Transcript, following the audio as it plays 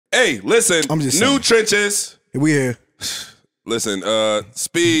Hey, listen, I'm just new saying. trenches. We here. Listen,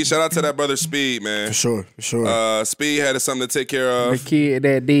 Speed, shout out to that brother Speed, man. For sure. Speed had something to take care of. The kid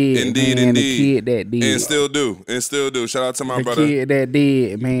that did. Indeed, man, indeed. The kid that did. And still do. Shout out to my brother. The kid that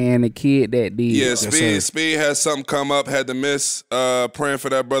did, man. The kid that did. Yeah, Yes, Speed has something come up, had to miss. Praying for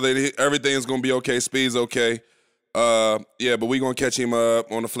that brother. Everything's going to be okay. Speed's okay. Yeah, but we going to catch him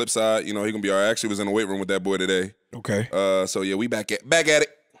up on the flip side. You know, he going to be all right. Actually was in the weight room with that boy today. Okay. So, yeah, we back at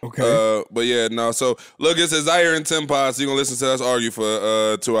it. Okay. But yeah, no. So look, it's a Zaire and Tim pod. So you gonna listen to us argue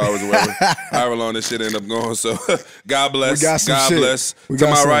for 2 hours or whatever. However long this shit end up going. So God bless. We got some God shit. bless. We To got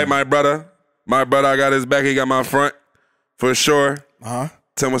my some. right, my brother. I got his back. He got my front for sure.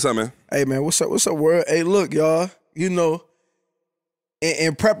 Tim, what's up, man? Hey man, what's up? What's up, world? Hey, look, y'all. You know,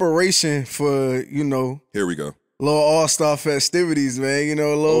 in preparation for Here we go. little All-Star festivities, man. You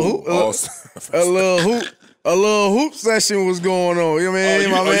know, a little Oh, a little hoop session was going on. You know what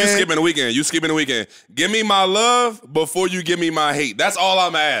I mean? you skipping the weekend. You skipping the weekend. Give me my love before you give me my hate. That's all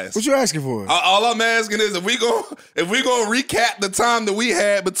I'm asking. What you asking for? All I'm asking is if we gonna recap the time that we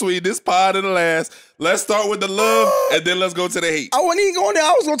had between this pod and the last, let's start with the love and then let's go to the hate. I wasn't even going there.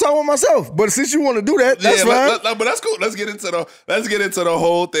 I was gonna talk about myself. But since you want to do that, that's fine. But that's cool. Let's get into the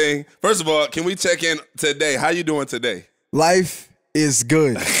whole thing. First of all, can we check in today? How you doing today? Life is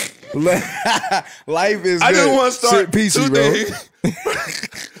good. Life is good. I just want to start Shit peachy, bro.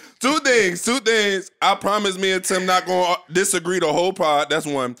 Two things. I promise me and Tim not going to disagree the whole pod. That's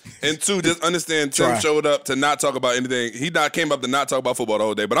one. And two, just understand Tim showed up to not talk about anything. He came up to not talk about football the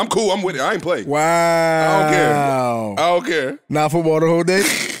whole day. But I'm cool. I'm with it. I ain't playing. Wow. I don't care. Not football the whole day.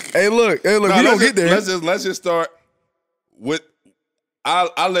 Hey, look. We don't get there. Let's just start with. I'll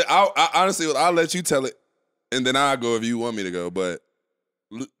honestly, I'll let you tell it, and then I'll go if you want me to go. But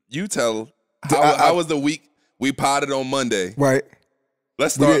you tell how was the week we potted on Monday? Right.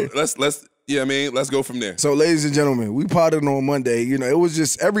 Let's start. Let's let's go from there. So, ladies and gentlemen, we potted on Monday. You know, it was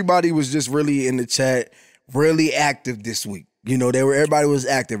just everybody was just really in the chat, really active this week. You know, everybody was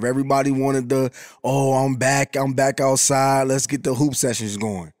active. Everybody wanted I'm back outside. Let's get the hoop sessions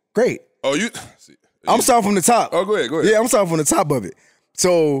going. Great. I'm starting from the top. Oh, go ahead. Yeah, I'm starting from the top of it.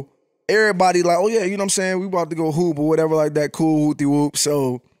 So everybody like, oh yeah, you know what I'm saying? We about to go hoop or whatever like that. Cool, hoopty whoop.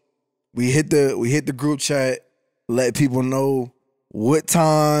 So we hit the group chat, let people know what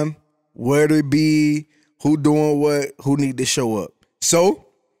time, where to be, who doing what, who need to show up. So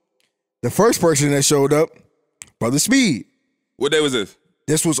the first person that showed up, Brother Speed. What day was this?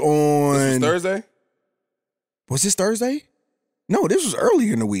 This was on. This was Thursday? Was this Thursday? No, this was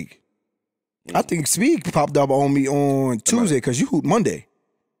earlier in the week. I think Speed popped up on me on Tuesday because you hooped Monday.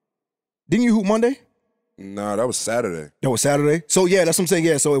 Didn't you hoop Monday? No, that was Saturday. That was Saturday? So, yeah, that's what I'm saying.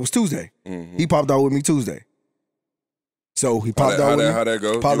 Yeah, so it was Tuesday. Mm-hmm. He popped out with me Tuesday. So, he popped out with me. How'd that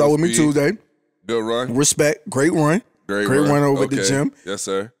go? Popped out with me Tuesday. Good run. Respect. Great run. Great run over at the gym. Yes,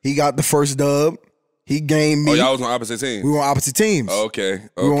 sir. He got the first dub. He gamed me. Oh, y'all was on opposite teams? We were on opposite teams. Okay.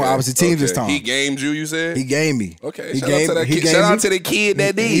 We were on opposite teams this time. He gamed you said? He gamed me. Okay. Shout out to the kid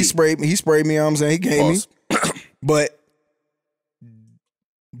that did. He sprayed me. You know what I'm saying? He gamed me. But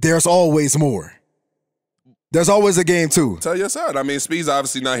there's always more. There's always a game too. Tell your side. I mean, Speed's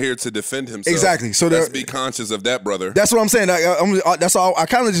obviously not here to defend himself. Exactly. So let's be conscious of that, brother. That's what I'm saying. That's all. I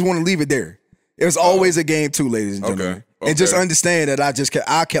kind of just want to leave it there. There's always a game too, ladies and gentlemen. And just understand that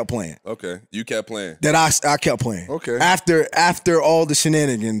I kept playing. Okay. You kept playing. That I kept playing. Okay. After all the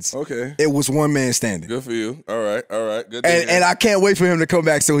shenanigans, it was one man standing. Good for you. All right. Good. And I can't wait for him to come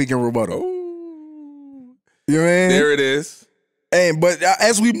back so he can rebuttal. Ooh. You know what I mean? There it is. But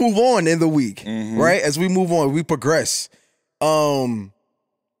as we move on in the week, right? As we move on, we progress. More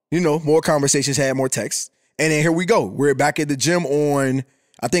conversations, had more texts. And then here we go. We're back at the gym on,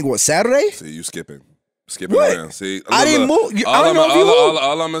 I think, Saturday? See, you skipping what? around. See, I didn't move. I don't know if you moved.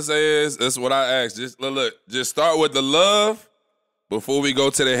 All I'm going to say is, that's what I asked. Just start with the love before we go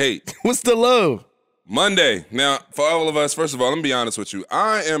to the hate. What's the love? Monday. Now, for all of us, first of all, let me be honest with you.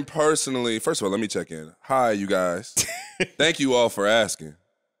 I am personally, first of all, let me check in. Hi, you guys. Thank you all for asking.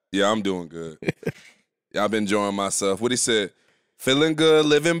 Yeah, I'm doing good. Yeah, I've been enjoying myself. What he said, feeling good,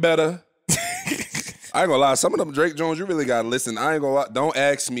 living better. I ain't gonna lie, some of them Drake Jones, you really gotta listen. I ain't gonna lie. Don't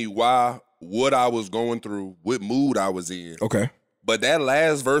ask me what I was going through, what mood I was in. Okay. But that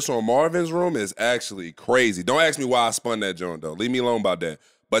last verse on Marvin's Room is actually crazy. Don't ask me why I spun that joint though. Leave me alone about that.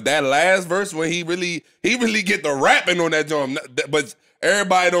 But that last verse when he really get the rapping on that joint, but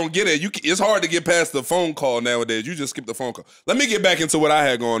everybody don't get it. It's hard to get past the phone call nowadays. You just skip the phone call. Let me get back into what I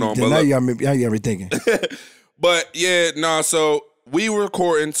had going on. Now you got me thinking. But yeah, so we were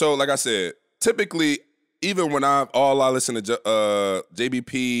recording. So like I said, typically even when I listen to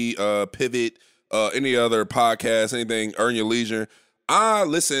JBP, Pivot, any other podcast, anything, Earn Your Leisure, I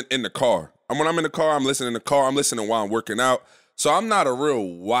listen in the car. And when I'm in the car, I'm listening in the car. I'm listening while I'm working out. So I'm not a real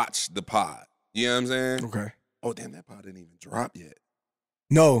watch the pod. You know what I'm saying? Okay. Oh, damn, that pod didn't even drop yet.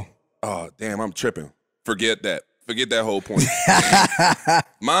 No. Oh, damn, I'm tripping. Forget that. Forget that whole point.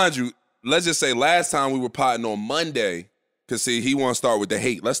 Mind you, let's just say last time we were potting on Monday, because, see, he want to start with the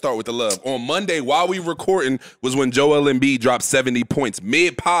hate. Let's start with the love. On Monday, while we recording, was when Joel Embiid dropped 70 points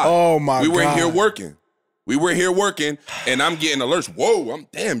mid-pod. Oh, my God. We were here working. And I'm getting alerts. Whoa,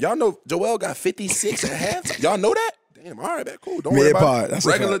 damn, y'all know Joel got 56 at half? Y'all know that? Damn, all right, man, cool. Don't worry about it. That's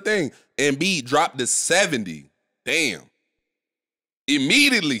regular thing. Embiid dropped to 70. Damn.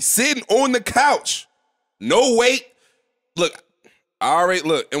 Immediately sitting on the couch. No wait. Look, all right,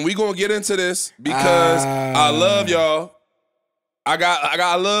 look, and we gonna get into this because I love y'all. I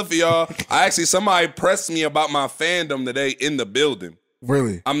got love for y'all. Somebody pressed me about my fandom today in the building.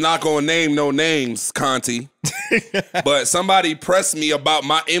 Really? I'm not gonna name no names, Conti. But somebody pressed me about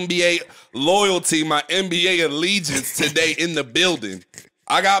my NBA loyalty, my NBA allegiance today in the building.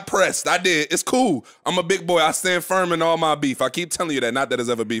 I got pressed. I did. It's cool. I'm a big boy. I stand firm in all my beef. I keep telling you that. Not that there's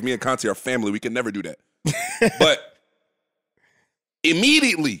ever beef. Me and Conti are family. We can never do that. But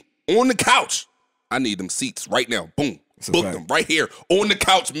immediately on the couch, I need them seats right now. Boom. Book them right here on the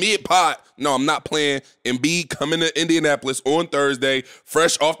couch mid-pod. No, I'm not playing. Embiid coming to Indianapolis on Thursday,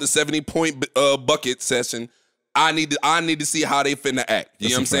 fresh off the 70-point bucket session. I need to see how they finna act. You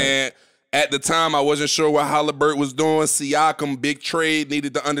know what I'm saying? At the time, I wasn't sure what Halliburton was doing. Siakam, big trade,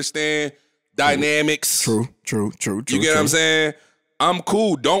 needed to understand dynamics. True. You get what I'm saying? I'm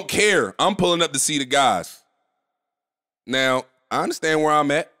cool. Don't care. I'm pulling up to see the guys. Now, I understand where I'm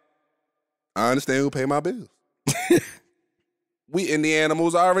at. I understand who pay my bills. We in the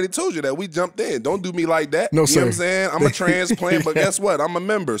animals. I already told you that. We jumped in. Don't do me like that. No, you sir. know what I'm saying? I'm a transplant, but guess what? I'm a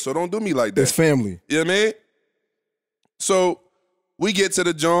member, so don't do me like that. It's family. You know what I mean? So we get to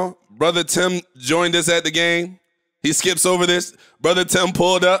the joint. Brother Tim joined us at the game. He skips over this. Brother Tim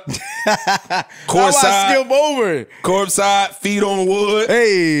pulled up. Courtside. Skip over. Courtside, feet on wood.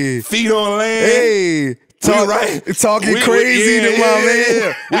 Hey. Feet on land. Hey. Talking crazy to my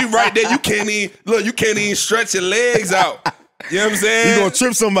man. We right there. You can't even stretch your legs out. You know what I'm saying? You gonna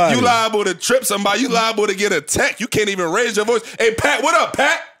trip somebody. You liable to trip somebody. You liable to get a tech. You can't even raise your voice. Hey, Pat, what up,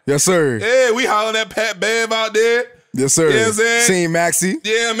 Pat? Yes, sir. Yeah, we hollering at Pat Bev out there. Yes, sir. You know what I'm saying? Seen Maxie.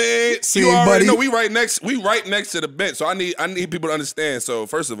 Yeah, man. Seen you already Buddy. know we right next to the bench. So I need people to understand. So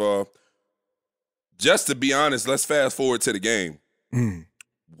first of all, just to be honest, let's fast forward to the game.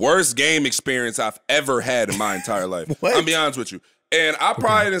 Worst game experience I've ever had in my entire life. What? I'll be honest with you. And I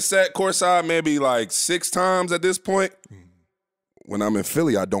probably done sat courtside maybe like 6 times at this point. When I'm in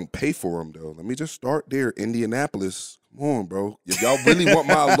Philly, I don't pay for them, though. Let me just start there. Indianapolis. Come on, bro. If y'all really want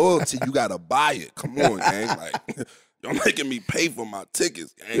my loyalty, you got to buy it. Come on, gang. Like, y'all making me pay for my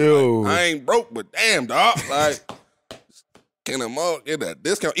tickets, gang. Like, I ain't broke, but damn, dog. Like, can a get that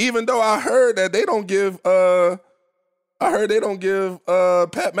discount? Even though I heard that they don't give Pat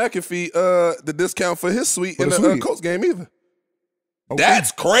McAfee the discount for his suite in the Colts game either. Okay.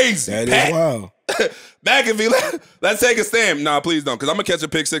 That's crazy. That Pat. is wild. McAfee, let's take a stand. Nah, please don't, because I'm going to catch a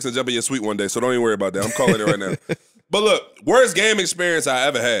pick 6 and jump in your suite one day, so don't even worry about that. I'm calling it right now. But look, worst game experience I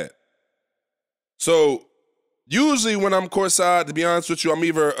ever had. So usually when I'm courtside, to be honest with you, I'm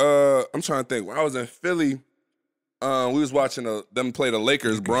either, I'm trying to think. When I was in Philly, we was watching them play the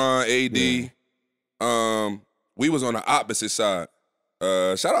Lakers, Bron, AD. Yeah. We was on the opposite side.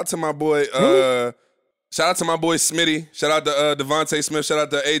 Shout out to my boy, shout out to my boy Smitty. Shout out to Devontae Smith. Shout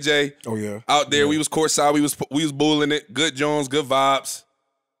out to AJ. Oh yeah. Out there, we was courtside. We was bulling it. Good Jones, good vibes.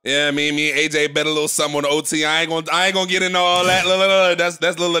 Yeah, me and AJ bet a little something on the OT. I ain't gonna get into all that.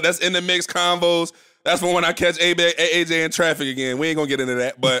 That's in the mix combos. That's for when I catch AJ in traffic again. We ain't gonna get into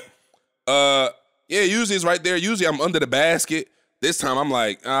that. But yeah, usually it's right there. Usually I'm under the basket. This time I'm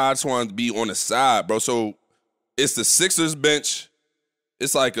like, I just want to be on the side, bro. So it's the Sixers bench.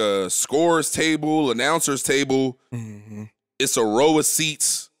 It's like a scorer's table, announcer's table. Mm-hmm. It's a row of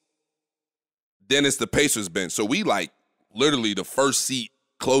seats. Then it's the Pacers bench. So we like literally the first seat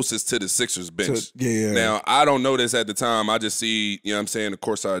closest to the Sixers bench. So, yeah. Now, I don't know this at the time. I just see, you know what I'm saying, the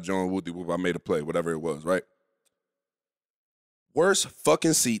courtside joint, whoop, I made a play, whatever it was, right? Worst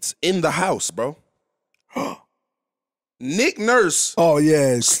fucking seats in the house, bro. Nick Nurse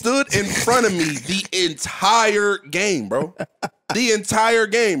stood in front of me the entire game, bro. The entire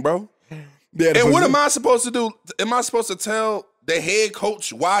game, bro. Yeah, and what am I supposed to do? Am I supposed to tell the head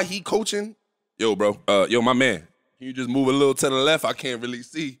coach why he coaching? Yo, bro. My man. Can you just move a little to the left? I can't really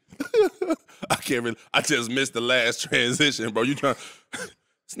see. I can't really. I just missed the last transition, bro. You trying?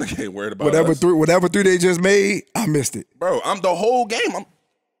 This nigga ain't worried about whatever three they just made. I missed it, bro. I'm the whole game. I'm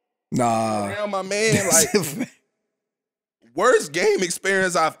around my man. Like worst game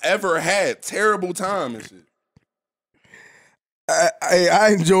experience I've ever had. Terrible time and shit.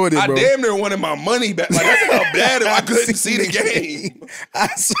 I enjoyed it, bro. I damn near wanted my money back. Like that's how bad I couldn't see the game. I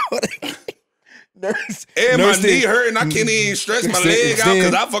saw that. Nurse, and Nurse my knee hurting. I can't even stretch my leg out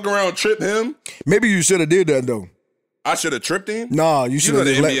because I fuck around and trip him. Maybe you should have did that though. I should have tripped him. Nah, you should have.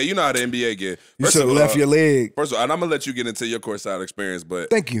 You know how the NBA get. You should have left your leg. First of all, and I'm gonna let you get into your courtside experience, but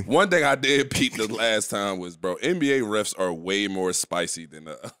thank you. One thing I did peep the last time was, bro, NBA refs are way more spicy than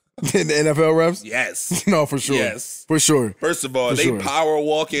the NFL refs. Yes, no, for sure. Yes, for sure. First of all, they power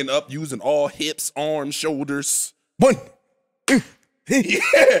walking up using all hips, arms, shoulders. One. Yeah,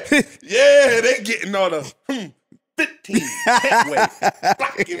 they getting all the 15 headway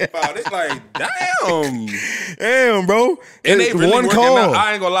blocking foul. It's like, damn, bro. And they really one call. Out.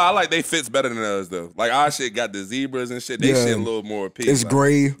 I ain't gonna lie, I like they fits better than us though. Like our shit got the zebras and shit. They shit a little more peak. It's like,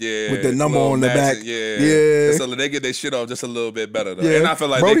 gray, with the number on the back. Yeah. So they get their shit off just a little bit better though. Yeah. And I feel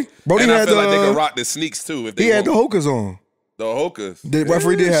like Brody like they can rock the sneaks too if they had the Hokers on. The Hokers. The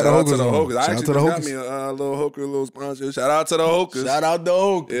referee did have the Hokers on. I actually got me a little Hoker, a little sponsorship. Shout out to the Hokers. Shout out the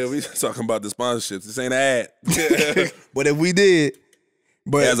Hokers. Yeah, we talking about the sponsorships. This ain't an ad. But if we did.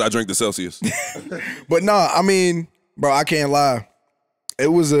 As I drink the Celsius. But nah, I mean, bro, I can't lie. It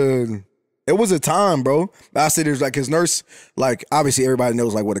was a time, bro. I said there's like his Nurse, like obviously everybody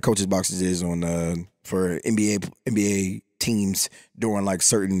knows like what a coach's boxes is on for NBA teams during like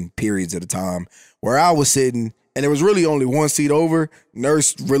certain periods of the time. Where I was sitting, and there was really only one seat over.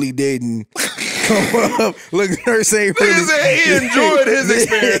 Nurse really didn't come up. Look, Nurse ain't really. He enjoyed his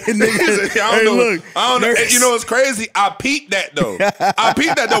experience. I don't know. You know what's crazy? I peeped that though.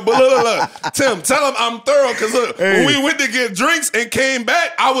 But look. Tim, tell him I'm thorough because look, when we went to get drinks and came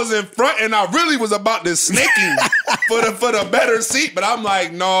back, I was in front and I really was about to snake him for the better seat. But I'm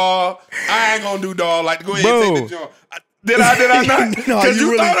like, no, I ain't gonna do dog. Like, go ahead and take the joint. Did I not? Because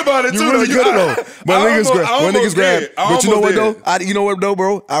you really, thought about it too. You really could have though. But niggas grab. But you know what though? You know what though,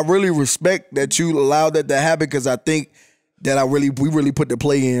 bro? I really respect that you allowed that to happen because I think that we really put the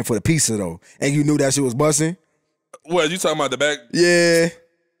play in for the pizza though, and you knew that shit was busting. What you talking about the back? Yeah.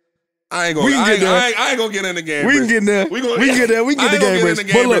 I ain't gonna get in the game. We can get in there. We can get there. We can get the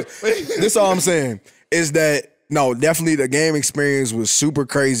game. But look, this is all I'm saying is that no, definitely the game experience was super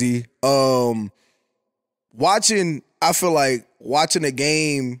crazy. I feel like watching a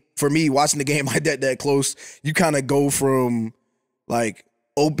game, for me, watching the game like that close, you kind of go from like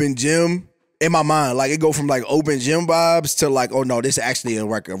open gym in my mind. Like it go from like open gym vibes to like, oh no, this is actually a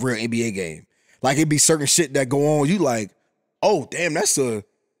real NBA game. Like it'd be certain shit that go on. You like, oh damn, that's a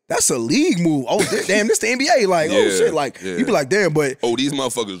league move. Oh damn, this the NBA. Like oh shit, like you be like damn, but these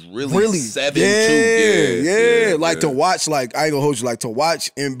motherfuckers really 7-2. Yeah. Like to watch, like I ain't gonna hold you, like to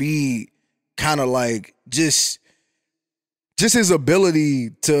watch Embiid kind of like just his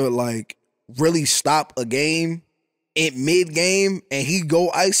ability to like really stop a game in mid game and he go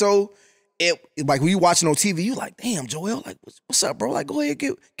ISO. It like when you watching on TV, you like, damn, Joel, like what's up, bro? Like go ahead,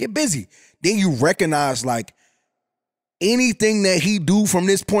 get busy. Then you recognize like anything that he do from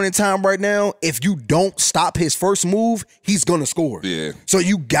this point in time right now, if you don't stop his first move, he's gonna score. Yeah. So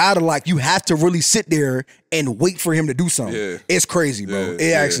you have to really sit there and wait for him to do something. Yeah. It's crazy, bro.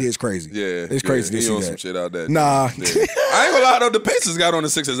 It actually is crazy. Yeah. It's crazy to see that. Some shit out there. Nah. Yeah. I ain't gonna lie though, the Pacers got on the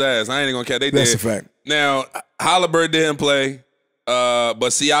Sixers' ass. I ain't gonna catch. That's a fact. Now, Halliburton didn't play. But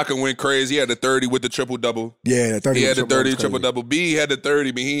Siakam went crazy. He had the 30 with the triple-double. Yeah, 30. He had the 30 triple-double. B had the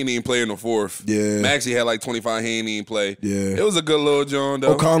 30, but he ain't even play in the fourth. Yeah. Maxey had like 25. He ain't even play. Yeah. It was a good little John,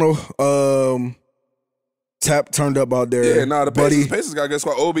 though. O'Connell, Tap turned up out there. Yeah, the Pacers got a good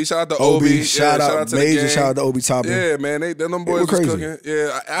squad. Obi, shout out to Obi. Shout out to major shout out to Obi Toppin. Yeah, man. Them boys was cooking.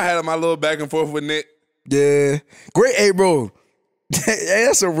 Yeah, I had my little back and forth with Nick. Yeah. Great, hey, bro.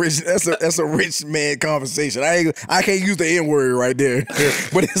 That's a rich man conversation. I can't use the N-word right there,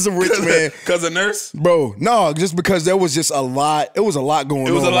 but it's a rich man. Cause a nurse, bro. No, just because there was just a lot. It was a lot going on.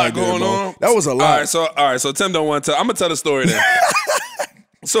 It was a lot going on. That was a lot. All right. So Tim don't want to tell. I'm gonna tell the story then.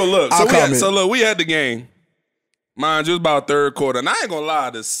 So look. We had the game. Mind you, it was about third quarter, and I ain't gonna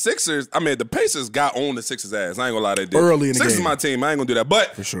lie. The Pacers got on the Sixers' ass. I ain't gonna lie, they did. Early in the Sixers game. is my team. I ain't gonna do that.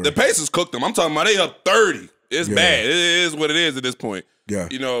 But for sure. The Pacers cooked them. I'm talking about they up 30. It's bad. It is what it is at this point. Yeah.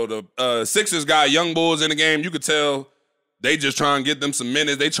 You know, the Sixers got young bulls in the game. You could tell they just try and get them some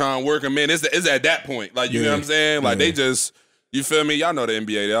minutes. They try and work them in. It's at that point. Like, you know what I'm saying? Like, they just, you feel me? Y'all know the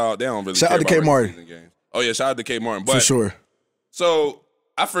NBA. They don't really shout care out to K. Martin. Games. Oh, yeah. Shout out to K. Martin. But, for sure. So,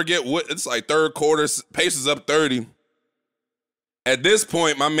 I forget what, it's like third quarter, Pacers up 30. At this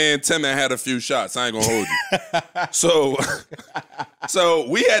point, my man Timman had a few shots. I ain't gonna hold you. So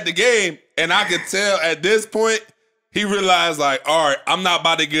we had the game, and I could tell at this point, he realized like, all right, I'm not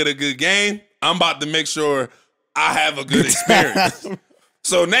about to get a good game. I'm about to make sure I have a good experience.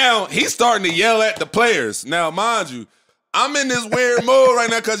 So now he's starting to yell at the players. Now, mind you, I'm in this weird mode right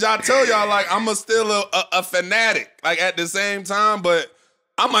now because y'all tell y'all like I'm still a fanatic like at the same time, but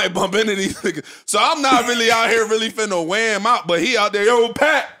I might bump into these niggas. So I'm not really out here really finna weigh him out, but he out there, yo,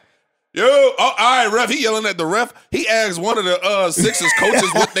 Pat. Yo, oh, all right, ref. He yelling at the ref. He asked one of the Sixers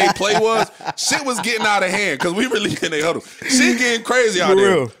coaches what they play was. Shit was getting out of hand because we really in a huddle. Shit getting crazy out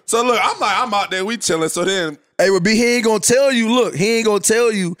there. Real. So look, I'm out there, we chilling. So then, hey, but B, he ain't gonna tell you. Look, he ain't gonna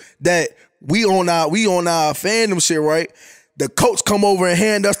tell you that we on our fandom shit, right? The coach come over and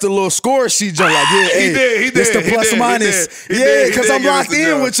hand us the little score sheet, John. Like, yeah, he did. This the plus minus. Yeah, because I'm locked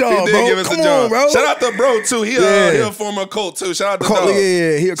in with y'all, bro. Come on, bro. Shout out to bro too. He a former Colt too. Shout out to Dog.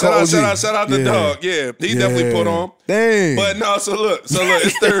 Yeah, he a Colt. Shout out to Dog. Yeah, he definitely put on. Dang. But no, so look,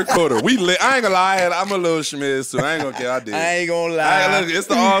 it's third quarter. We lit. I ain't gonna lie, I'm a little schmiz too. I ain't gonna care. I did. I ain't gonna lie. It's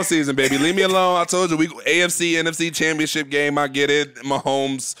the off season, baby. Leave me alone. I told you we AFC, NFC championship game. I get it.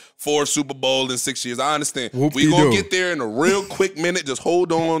 Mahomes 4 Super Bowl in 6 years. I understand. We gonna get there in a real quick minute. Just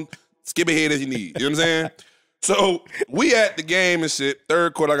hold on. Skip ahead if you need. You know what I'm saying? So we at the game and shit.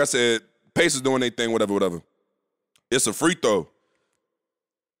 Third quarter, like I said, Pacers doing their thing, whatever. It's a free throw.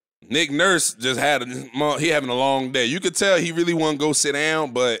 Nick Nurse just he having a long day. You could tell he really want to go sit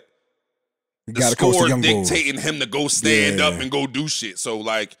down, but the score dictating him to go stand up and go do shit. So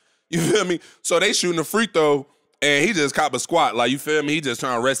like, you feel me? So they shooting a free throw and he just cop a squat. Like, you feel me? He just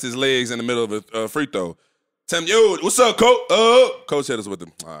trying to rest his legs in the middle of a free throw. Tell him, yo, what's up, coach? Coach hit us with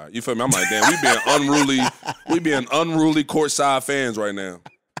him. All right, you feel me? I'm like, damn, we being unruly courtside fans right now.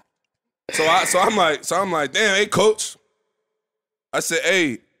 So I'm like, damn, hey, coach. I said,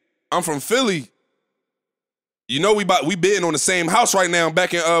 hey, I'm from Philly. You know we bidding on the same house right now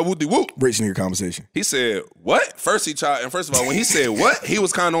back in Whoopty Whoop. Rich nigga conversation. He said, what? First of all, when he said what, he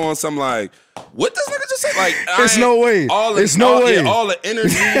was kind of on some like, what this nigga just said? Like, it's no way. All the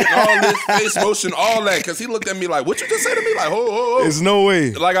energy and all this face motion, all that. Because he looked at me like, what you just say to me? Like, ho. It's no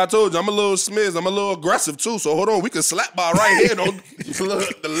way. Like I told you, I'm a little smiz. I'm a little aggressive too. So hold on, we can slap by right here.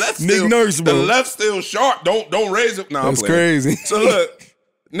 The left still, Nurse, bro. The left still sharp. Don't raise it. Nah, that's crazy. So look.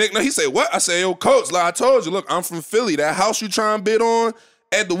 Nick, no, he said, what? I said, yo, coach, like I told you, look, I'm from Philly. That house you trying to bid on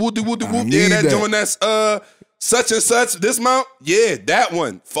at the Whoopty Whoop, yeah, that joint that's such and such, this mount, yeah, that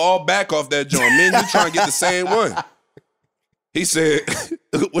one. Fall back off that joint. Man, you trying to get the same one. He said,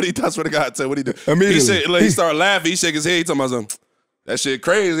 what he does for the guy, tell what he do. Immediately. He said, like, he started laughing, he shake his head, he talking about something. That shit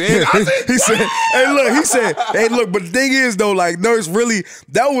crazy. He said, hey, look, but the thing is, though, like, Nurse really,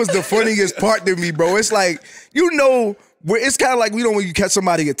 that was the funniest part to me, bro. It's like, you know, it's kind of like, you know, when you catch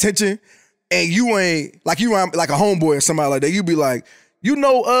somebody's attention and you ain't, like, you around like a homeboy or somebody like that, you be like, you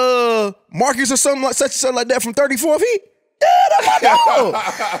know, Marcus or something like such and such like that from 34 feet? Yeah, that's my dog.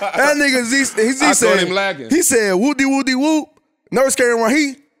 That nigga, he said, he said, whoopty whoop. Nurse came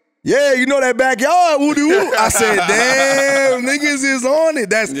around, yeah, you know that backyard, whoopty whoop. I said, damn, niggas is on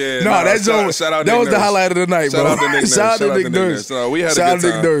it. That's that was the highlight of the night, bro. Shout out to Nick Nurse. So we had shout a good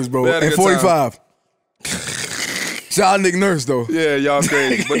time. Shout out to Nick Nurse, bro. And 45. Shout out Nick Nurse, though. Yeah, y'all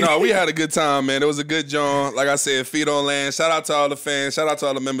crazy. But no, we had a good time, man. It was a good joint. Like I said, feet on land. Shout out to all the fans. Shout out to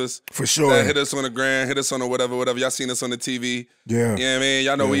all the members. For sure. That hit us on the gram, hit us on the whatever. Y'all seen us on the TV. Yeah. Yeah, man.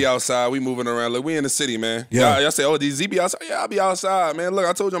 Y'all know we outside. We moving around. Look, we in the city, man. Yeah. Y'all say, oh, DZ be outside? Yeah, I'll be outside, man. Look,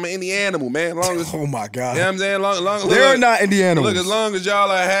 I told you I'm an indie animal, man. Oh, my God. You know what I'm saying? They're not indie animals. Look, as long as y'all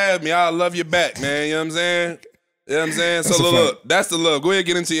have me, I'll love you back, man. You know what I'm saying? You know what I'm saying? So look, that's the love. Go ahead,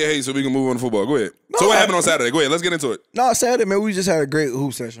 get into your hate so we can move on to football. Go ahead. So what happened on Saturday? Go ahead, let's get into it. No, Saturday, man, we just had a great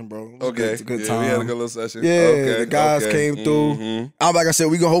hoop session, bro. Okay. It's a good time. We had a good little session. Yeah, the guys came through. Like I said,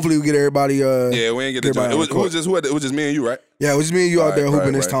 hopefully we get everybody. Yeah, we ain't get the. It was just me and you, right? Yeah, it was just me and you out there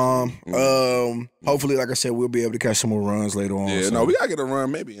hooping this time. Hopefully, like I said, we'll be able to catch some more runs later on. Yeah, no, we gotta get a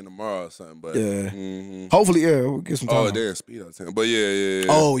run maybe in tomorrow or something. But hopefully, we'll get some time. Oh, damn, speed out time. But yeah.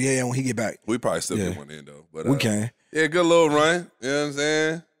 Oh yeah, when he get back, we probably still get one in though. But we can. Yeah, good little run. You know what I'm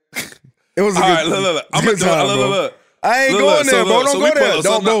saying? It was a good. Look. I'm gonna do look. I ain't going there, bro. Don't go there.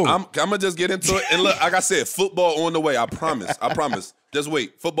 Don't go. I'm gonna just get into it. And look, like I said, football on the way. I promise. Just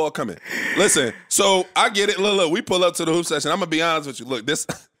wait. Football coming. Listen, so I get it. Look, we pull up to the hoop session. I'm gonna be honest with you. Look, this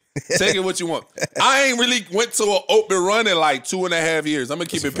take it what you want. I ain't really went to an open run in like 2.5 years. I'm gonna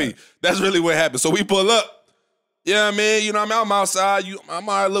keep it P. That's really what happened. So we pull up. Yeah, man, you know what I mean? I'm outside. I'm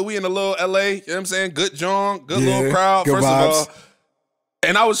all right, look, we in the little LA, you know what I'm saying? Good John, good little crowd. Good First vibes. of all,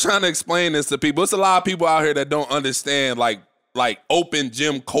 And I was trying to explain this to people. It's a lot of people out here that don't understand like open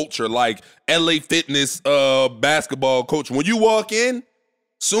gym culture, like LA Fitness basketball culture. When you walk in,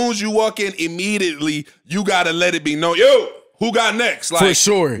 soon as you walk in, immediately you gotta let it be known. Yo, who got next? Like, for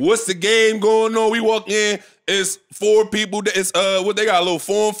sure. What's the game going on? We walk in, it's 4 people. It's what they got a little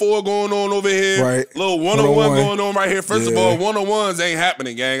 4-on-4 going on over here. Right. Little one-on-one going on right here. First of all, one-on-ones ain't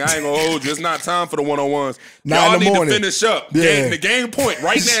happening, gang. I ain't gonna hold you. It's not time for the one-on-ones. Y'all need to finish up. Yeah. The game point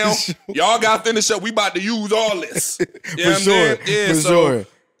right now. Y'all gotta finish up. We about to use all this. You know for sure. Yeah, for so, sure.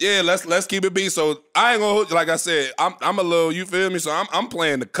 Yeah, let's keep it beat. So I ain't gonna hold you. Like I said, I'm a little, you feel me? So I'm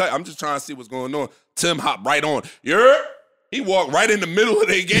playing the cut. I'm just trying to see what's going on. Tim hop right on. He walked right in the middle of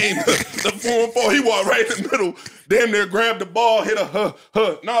their game. The 4-on-4, he walked right in the middle. Damn near grabbed the ball, hit a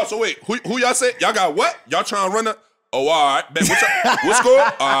No, so wait, who y'all say? Y'all got what? Y'all trying to run up? Oh, all right. Bet, what's score? All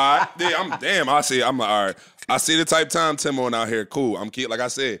right. Yeah, I see. I'm like, all right. I see the type time Tim on out here. Cool. Like I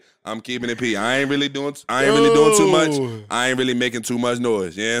said, I'm keeping it P. I ain't really doing too much. I ain't really making too much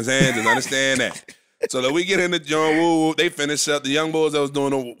noise. You know what I'm saying? Just understand that. So that we get in the joint, they finish up. The young boys that was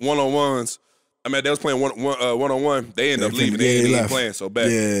doing the one-on-ones, I mean, they was playing one-on-one. They ended up leaving. They ain't even playing. So back,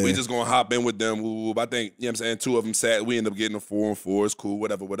 we just gonna hop in with them. I think, you know what I'm saying, 2 of them sat. We end up getting a 4-on-4. It's cool,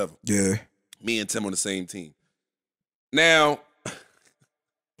 whatever. Yeah. Me and Tim on the same team. Now,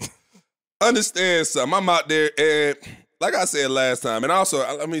 understand something. I'm out there, and like I said last time, and also,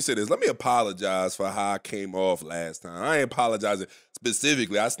 let me say this. Let me apologize for how I came off last time. I ain't apologizing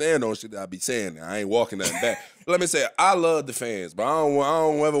specifically. I stand on shit that I be saying. I ain't walking nothing back. But let me say, I love the fans, but I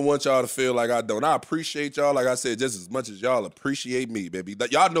don't ever want y'all to feel like I don't. I appreciate y'all, like I said, just as much as y'all appreciate me, baby.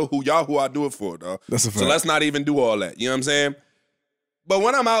 Y'all know who I do it for, dog. That's a fact. So let's not even do all that. You know what I'm saying? But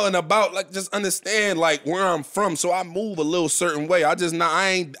when I'm out and about, like, just understand, like, where I'm from. So I move a little certain way. I just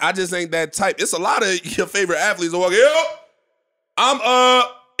ain't that type. It's a lot of your favorite athletes that walk, I'm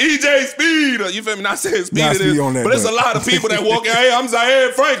EJ Speed. You feel me? Not saying Speed it is, but it's a lot of people that walk in. Hey, I'm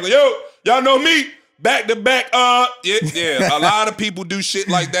Zaire Franklin. Y'all know me. Back to back. Yeah. A lot of people do shit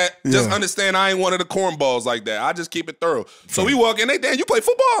like that. Just understand, I ain't one of the cornballs like that. I just keep it thorough. So we walk in. Damn, you play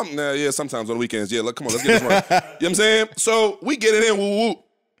football? Nah, yeah, sometimes on the weekends. Yeah, look, come on, let's get this right. You know what I'm saying? So we get it in. Woo woo.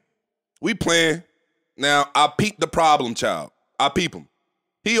 We playing. Now I peep the problem child. I peep him.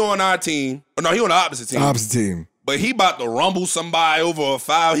 He on our team. Oh, no, he on the opposite team. Opposite team. But he about to rumble somebody over a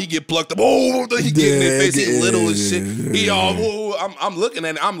foul. He get plucked up. Oh, he get in their face. He little as shit. He all. I'm looking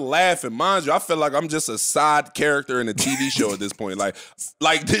at it. I'm laughing. Mind you, I feel like I'm just a side character in a TV show at this point. Like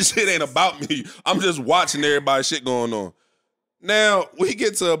this shit ain't about me. I'm just watching everybody's shit going on. Now we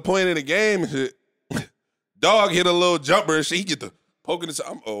get to a point in the game. Dog hit a little jumper and shit. He get the poking his.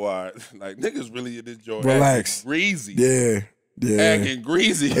 All right. Like niggas really in this joint. Relax. Greasy. Yeah. Acting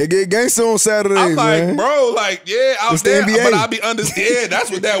greasy. It get gangster on Saturdays, I'm like, man. bro, like, out it's there, the NBA. but I be yeah,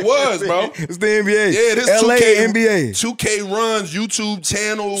 that's what that was, bro. It's the NBA. Yeah, this LA 2K, NBA. 2K runs, YouTube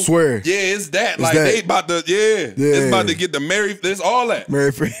channel. Swear. Yeah, it's that. It's like, that. they about to, it's about to get the there's all that.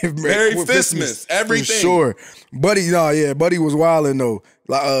 Merry Fistmas, everything. For sure. Buddy, Buddy was wilding though.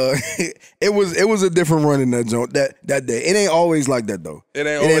 Like, it was a different run in that joint that day. It ain't always like that though. It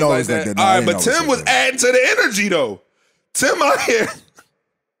ain't always like that. All right, but Tim was adding to the energy though. Tim out here.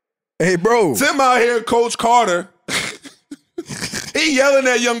 Hey, bro. Tim out here, Coach Carter. He yelling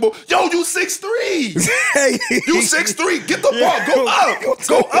at young boy, yo, you 6'3". Hey. You 6'3". Get the ball.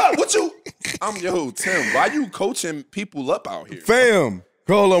 Go up. What you? Tim, why you coaching people up out here? Fam.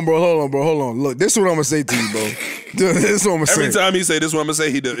 Hold on, bro. Look, this is what I'm going to say to you, bro. This is what I'm going to say. Every time he say this is what I'm going to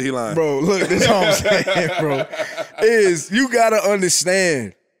say, he lying. Bro, look, this is what I'm saying, bro. Is you got to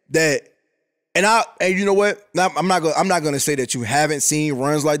understand that. And you know what? I'm not gonna say that you haven't seen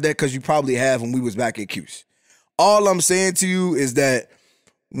runs like that because you probably have when we was back at Cuse. All I'm saying to you is that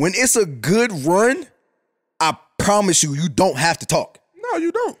when it's a good run, I promise you don't have to talk. No,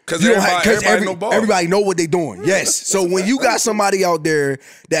 you don't. Because everybody know what they doing. Yes. So when you got somebody out there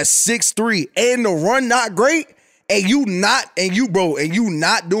that's 6'3" and the run not great, and you not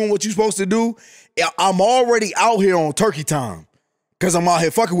doing what you supposed to do, I'm already out here on turkey time. Because I'm out here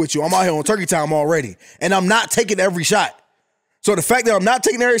fucking with you. I'm out here on turkey time already. And I'm not taking every shot. So the fact that I'm not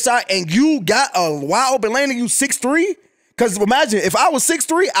taking every shot and you got a wide open lane and you 6'3", because imagine if I was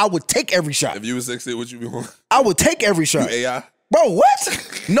 6'3", I would take every shot. If you was 6'3", what you be on? I would take every shot. You AI? Bro,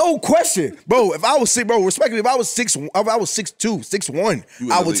 what? No question. Bro, if I was respectively, if I was 6'2",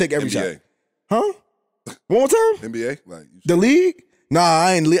 6'1", I would take every NBA. shot. Huh? One more time? NBA? Like the league? Nah,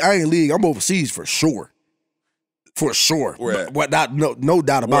 I ain't league. I'm overseas for sure. For sure. Where at? No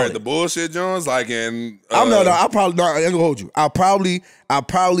doubt about it. The bullshit Jones? Like in I ain't gonna hold you. I'll probably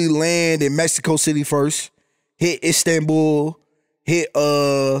land in Mexico City first, hit Istanbul, hit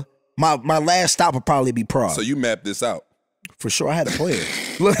my last stop would probably be Prague. So you mapped this out. For sure, I had to play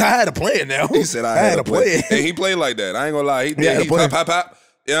it. Look, I had to play it now. He said I had to play it. And he played like that. I ain't gonna lie. He pop.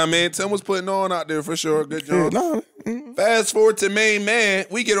 You know what I mean? Tim was putting on out there for sure. Good job. Fast forward to main man.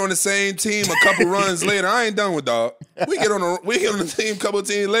 We get on the same team a couple runs later. I ain't done with dog. We get on the team a couple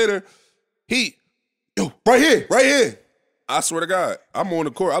teams later. Right here. I swear to God, I'm on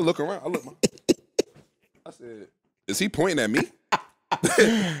the court. I look around. I said, is he pointing at me?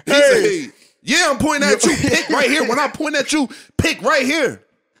 He said, yeah, I'm pointing at you. Pick right here. When I point at you, pick right here.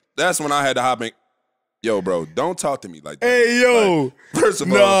 That's when I had to hop in. Yo, bro, don't talk to me like that. Hey, yo. Like, first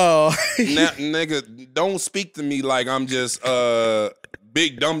of all, nigga, don't speak to me like I'm just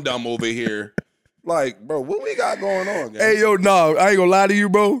big dum-dum over here. Like, bro, what we got going on, gang? Hey, yo, no, I ain't gonna lie to you,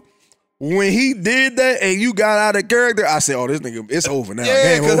 bro. When he did that and you got out of character, I said, "Oh, this nigga, it's over now."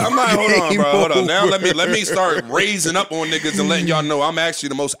 Yeah, because I'm not. Hold on, bro. Hold on. Now let me start raising up on niggas and letting y'all know I'm actually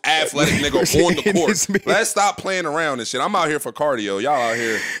the most athletic nigga on the court. Let's stop playing around and shit. I'm out here for cardio. Y'all out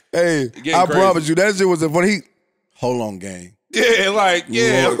here. Hey, I promise you, that shit was a funny. Hold on, gang. Yeah, like,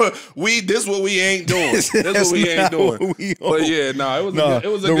 this what we ain't doing. This what we ain't doing. But yeah, it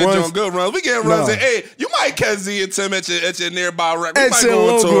was a good run. We getting runs. Hey, you might catch Z and Tim at your nearby rec. We might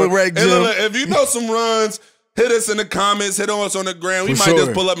go on tour. If you know some runs, hit us in the comments, hit us on the ground. We might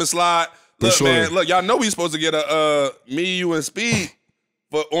just pull up and slide. Look, man, y'all know we supposed to get me, you, and Speed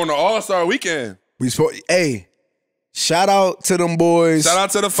on the All-Star weekend. Hey. Shout out to them boys. Shout out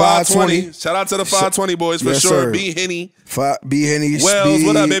to the 520. Shout out to the 520 boys for sure. Sir. B. Henny. B. Henny. Wells, Speed,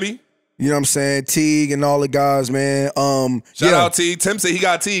 what up, baby? You know what I'm saying? Teague and all the guys, man. Shout out Teague. Tim said he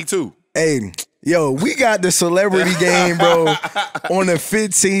got Teague too. Hey, yo, we got the celebrity game, bro, on the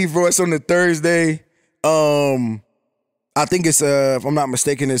 15th, bro. It's on the Thursday. I think it's if I'm not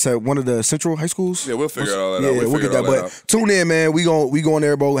mistaken, it's at one of the Central high schools. Yeah, we'll figure all that out. Yeah, we'll get that. But tune in, man. We going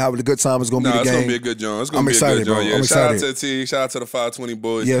there, bro. Having a good time. It's gonna be the game. It's gonna be a good joint. It's gonna be excited, a good joint. Yeah, I'm shout excited. out to the T. Shout out to the 520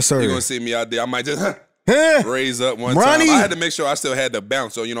 boys. Yes, sir. You're gonna see me out there. I might just raise up one Ronnie. time. I had to make sure I still had the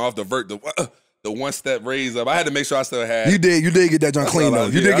bounce. So off the the one step raise up. I had to make sure I still had. You did get that joint clean though.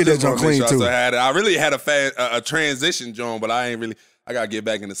 You did get that joint clean too. I really had a transition joint, but I ain't really. I gotta get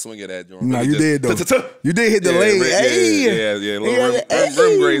back in the swing of that joint. No, you did though. You did hit the lane. Yeah.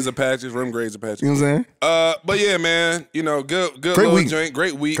 Rim grazer patches. You know what I'm saying? But yeah, man. Good great little week. joint.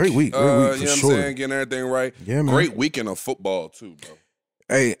 Great week. Great week. You know what I'm sure. saying? Getting everything right. Yeah, man. Great weekend of football too, bro.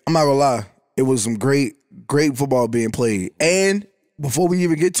 Hey, I'm not gonna lie. It was some great football being played. And before we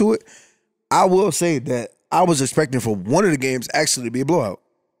even get to it, I will say that I was expecting for one of the games actually to be a blowout.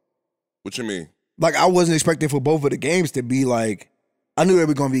 What you mean? Like, I wasn't expecting for both of the games to be like, I knew they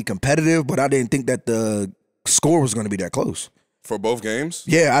were going to be competitive, but I didn't think that the score was going to be that close. For both games?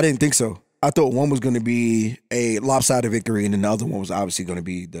 Yeah, I didn't think so. I thought one was going to be a lopsided victory, and then the other one was obviously going to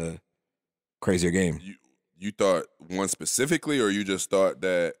be the crazier game. You thought one specifically, or you just thought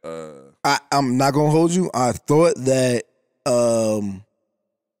that? I'm not going to hold you. I thought that the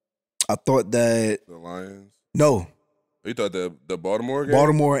Lions. No. You thought the Baltimore game?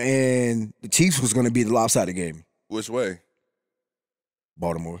 Baltimore and the Chiefs was going to be the lopsided game. Which way?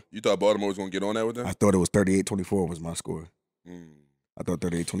 Baltimore. You thought Baltimore was going to get on that with them? I thought it was 38-24 was my score. I thought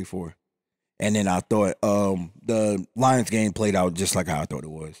 38-24. And then I thought the Lions game played out just like how I thought it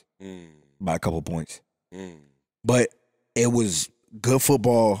was. By a couple points. But it was good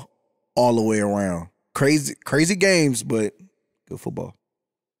football all the way around. Crazy games, but good football.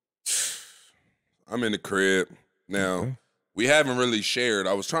 I'm in the crib. Now, Okay. We haven't really shared.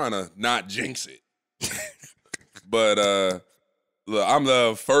 I was trying to not jinx it. But look, I'm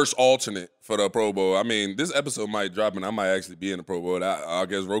the first alternate for the Pro Bowl. I mean, this episode might drop and I might actually be in the Pro Bowl. I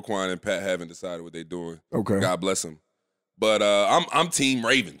guess Roquan and Pat haven't decided what they're doing. Okay. God bless them. But I'm Team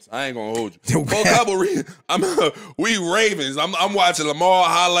Ravens. I ain't gonna hold you. For a couple reasons, we Ravens. I'm watching Lamar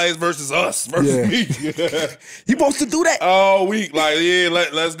highlights versus us versus me. You supposed to do that all week. Like,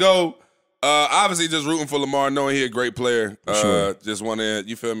 let's go. Obviously, just rooting for Lamar, knowing he a great player. Sure. Just wanted,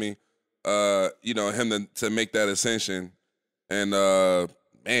 you feel me? Him to make that ascension. And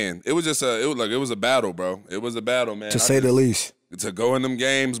man, it was just it was a battle, bro. It was a battle, man. to say the least. To go in them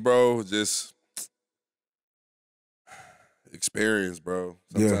games, bro, just experience, bro.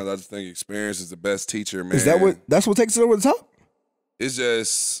 Sometimes I just think experience is the best teacher, man. Is that's what takes it over the top? It's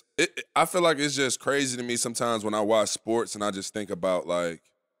just I feel like it's just crazy to me sometimes when I watch sports and I just think about like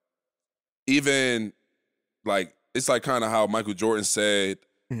even like it's like kind of how Michael Jordan said,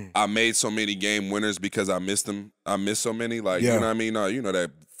 I made so many game winners because I missed them. I missed so many. Like, you know what I mean? You know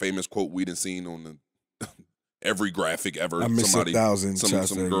that famous quote we done seen on the every graphic ever. I missed Somebody, 1,000 some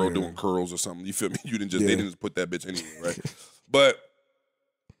shots girl every doing curls or something. You feel me? They didn't just put that bitch anywhere, right? But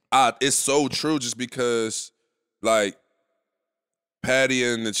it's so true just because, like, Patty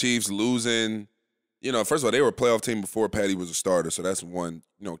and the Chiefs losing, first of all, they were a playoff team before Patty was a starter, so that's one.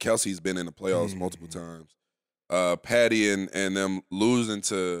 Kelce's been in the playoffs multiple times. Patty and them losing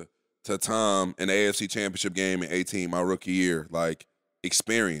to Tom in the AFC Championship game in 2018, my rookie year, like,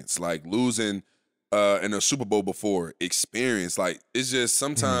 experience. Like, losing in a Super Bowl before, experience. Like, it's just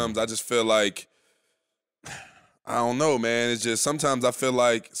sometimes I just feel like, I don't know, man. It's just sometimes I feel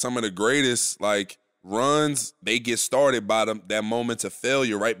like some of the greatest, like, runs, they get started by that moment of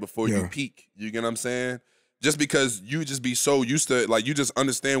failure right before you peak. You get what I'm saying? Just because you just be so used to it, like, you just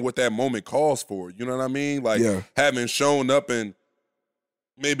understand what that moment calls for. You know what I mean? Like, having shown up and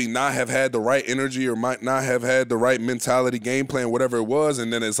maybe not have had the right energy or might not have had the right mentality, game plan, whatever it was,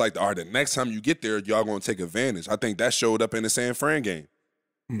 and then it's like, all right, the next time you get there, y'all going to take advantage. I think that showed up in the San Fran game.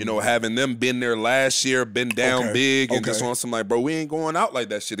 Having them been there last year, been down big, and just on some like, bro, we ain't going out like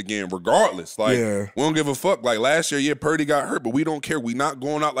that shit again, regardless. Like, we don't give a fuck. Like, last year, Purdy got hurt, but we don't care. We not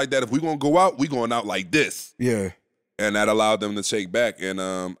going out like that. If we going to go out, we going out like this. Yeah. And that allowed them to take back.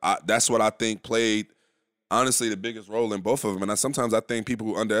 And that's what I think played, honestly, the biggest role in both of them. And sometimes I think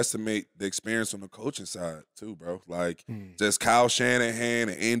people underestimate the experience on the coaching side too, bro. Like, just Kyle Shanahan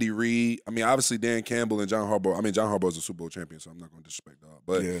and Andy Reid. I mean, obviously Dan Campbell and John Harbaugh. I mean, John Harbaugh's a Super Bowl champion, so I'm not going to disrespect dog.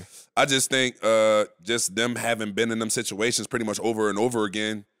 But I just think just them having been in them situations pretty much over and over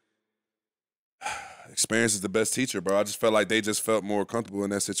again, experience is the best teacher, bro. I just felt like they just felt more comfortable in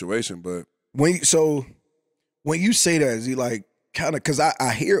that situation. But when you say that, is he like, kind of, because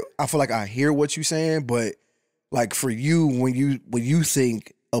I feel like I hear what you're saying, but like for you, when you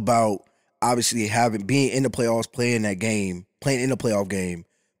think about obviously being in the playoffs, playing in the playoff game,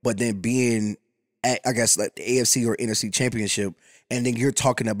 but then being at, I guess, like the AFC or NFC championship, and then you're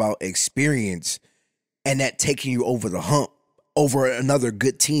talking about experience and that taking you over the hump over another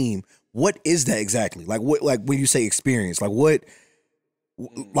good team. What is that exactly? Like when you say experience, what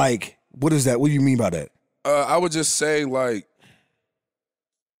is that? What do you mean by that? I would just say, like,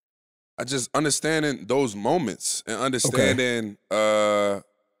 I just understanding those moments and understanding,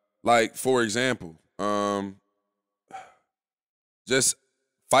 like, for example, just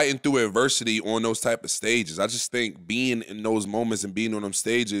fighting through adversity on those type of stages. I just think being in those moments and being on them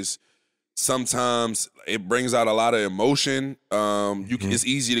stages, sometimes it brings out a lot of emotion. It's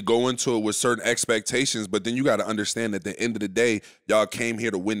easy to go into it with certain expectations, but then you got to understand at the end of the day, y'all came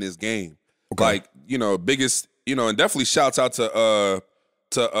here to win this game. Like, biggest, and definitely shouts out to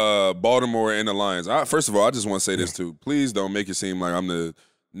Baltimore and the Lions. First of all, I just want to say this too. Please don't make it seem like I'm the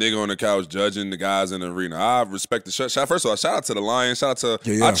nigga on the couch judging the guys in the arena. I respect the shot. First of all, shout out to the Lions. Shout out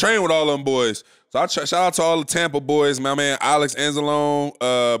to I train with all them boys. So shout out to all the Tampa boys. My man Alex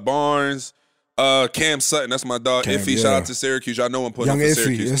Anzalone, Barnes, Cam Sutton. That's my dog. Iffy. Shout out to Syracuse. Y'all know I'm putting Young on for Iffy.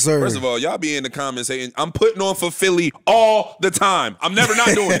 Syracuse. Yes, sir. First of all, y'all be in the comments saying I'm putting on for Philly all the time. I'm never not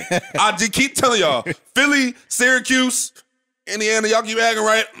doing it. I just keep telling y'all, Philly, Syracuse, Indiana, y'all keep acting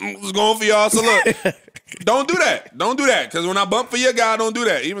right. I'm just going for y'all. So look, don't do that. Don't do that. Because when I bump for your guy, don't do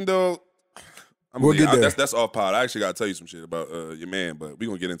that. Even though we'll get there. That's off pod. I actually got to tell you some shit about your man, but we're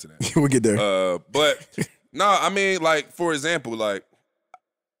going to get into that. We'll get there. But no, I mean, like, for example, like,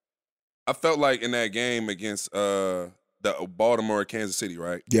 I felt like in that game against the Baltimore, Kansas City,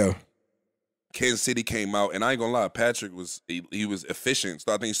 right? Yeah. Kansas City came out, and I ain't gonna lie, Patrick was efficient.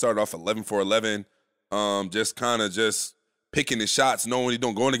 So I think he started off 11 for 11, just kind of just picking his shots, knowing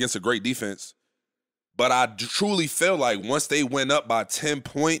going against a great defense. But I truly felt like once they went up by 10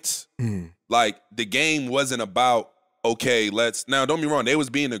 points, like the game wasn't about, okay, now don't be wrong, they was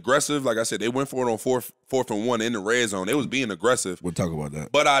being aggressive. Like I said, they went for it on fourth and 1 in the red zone. They was being aggressive. We'll talk about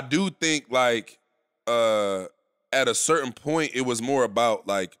that. But I do think, like, at a certain point, it was more about,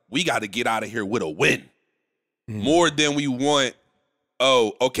 like, we got to get out of here with a win. More than we want,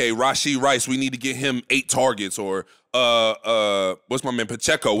 okay, Rashee Rice, we need to get him 8 targets. Or what's my man,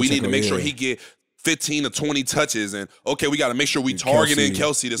 Pacheco? We need to make sure he get 15 to 20 touches. And, okay, we got to make sure we targeting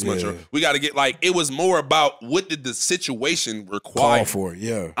Kelce this much. Or we got to get, like, it was more about what did the situation require. Call for it,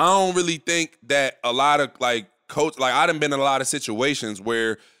 yeah. I don't really think that a lot of, like, I done been in a lot of situations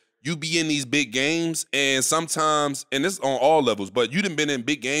where you be in these big games, and sometimes, and this is on all levels, but you done been in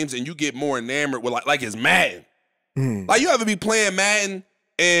big games and you get more enamored with, like it's Madden. Like, you ever be playing Madden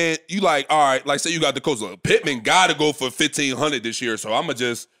and you like, all right, like, say you got the coach, Pittman got to go for 1,500 this year, so I'm going to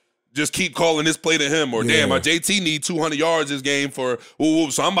just just keep calling this play to him, or damn, Yeah. my JT need 200 yards this game for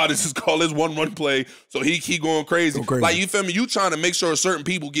so I'm about to just call this one run play. So he keep going crazy. Go crazy. Like, you feel me? You trying to make sure certain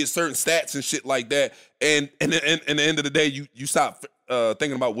people get certain stats and shit like that. And at the end of the day, you stop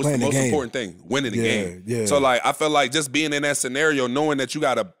thinking about what's Playing the the most game. important thing, winning the game. Yeah. So like, I feel like just being in that scenario, knowing that you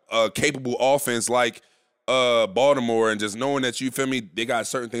got a capable offense like Baltimore, and just knowing that, you feel me, they got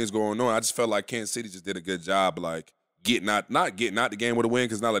certain things going on. I just felt like Kansas City just did a good job, like not getting out the game with a win,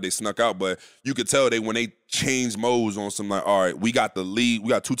 because not like they snuck out, but you could tell when they changed modes on some, like, all right, we got the lead, we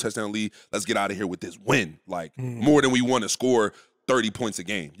got 2 touchdown lead, let's get out of here with this win, like more than we want to score 30 points a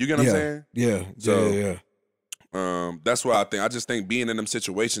game. You get what I'm saying? Yeah. So, that's why I just think being in them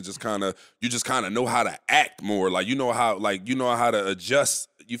situations you just kind of know how to act more, like you know how to adjust.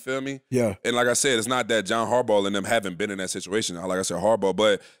 You feel me? Yeah. And like I said, it's not that John Harbaugh and them haven't been in that situation. Like I said, Harbaugh,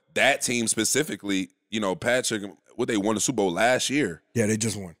 but that team specifically, Patrick, what, they won the Super Bowl last year. Yeah, they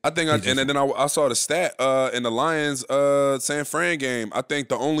just won. I think, then I saw the stat in the Lions San Fran game. I think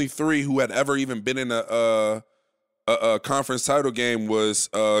the only 3 who had ever even been in a conference title game was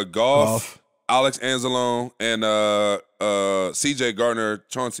Goff, Alex Anzalone, and C.J. Gardner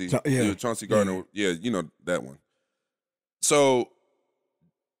Chauncey. Chauncey Gardner. Yeah, that one. So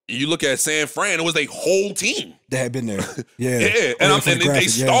you look at San Fran, it was a whole team. They had been there. Yeah. Yeah. And they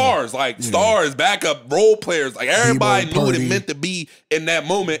stars, stars, backup role players. Like, everybody knew what it meant to be in that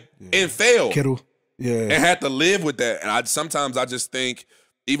moment and failed. Kittle. Yeah. And had to live with that. And sometimes I just think,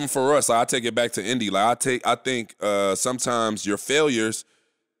 even for us, I take it back to Indy. Like, I think sometimes your failures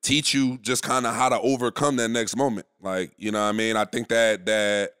teach you just kind of how to overcome that next moment. Like, you know what I mean? I think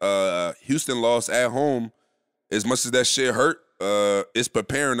that Houston loss at home, as much as that shit hurt, it's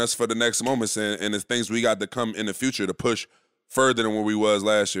preparing us for the next moments and the things we got to come in the future to push further than where we was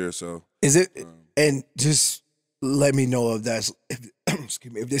last year. So is it? And just let me know if that's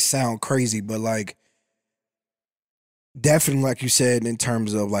excuse me, if this sound crazy, but like, definitely, like you said, in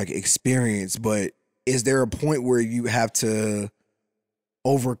terms of like experience. But is there a point where you have to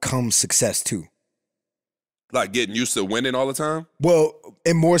overcome success too? Like, getting used to winning all the time? Well,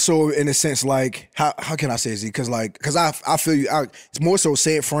 and more so in a sense, like, how can I say this? Because I feel you. It's more so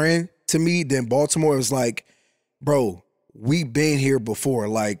San Fran to me than Baltimore. It's like, bro, we been here before.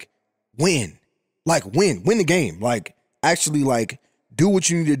 Like, win the game. Like, actually, like, do what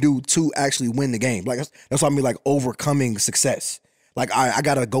you need to do to actually win the game. Like, that's what I mean, like, overcoming success. Like, I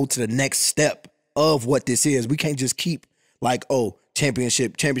gotta go to the next step of what this is. We can't just keep like, oh,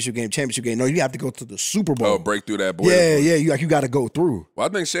 championship game. No, you have to go to the Super Bowl. Oh, break through that boy. Yeah. You got to go through. Well, I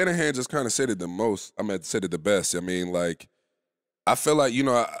think Shanahan just kind of said it the most. Said it the best. I mean, like, I feel like,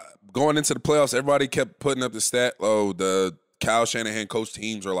 going into the playoffs, everybody kept putting up the stat. Oh, the Kyle Shanahan coach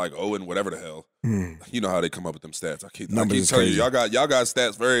teams are like, oh, and whatever the hell. You know how they come up with them stats. I keep telling you, y'all got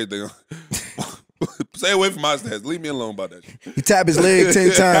stats for everything. Stay away from my stats. Leave me alone about that shit. He tapped his leg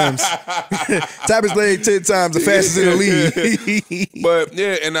 10 times. Tap his leg 10 times, the fastest in the league. But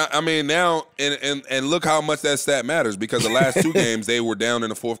yeah, and I mean now, and look how much that stat matters, because the last 2 games they were down in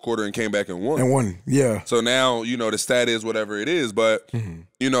the fourth quarter and came back and won. Yeah. So now, the stat is whatever it is, but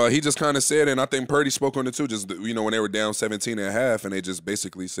he just kind of said, and I think Purdy spoke on it too, just when they were down 17 and a half, and they just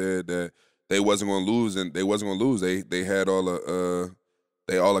basically said that they wasn't going to lose, and they wasn't going to lose. They had all the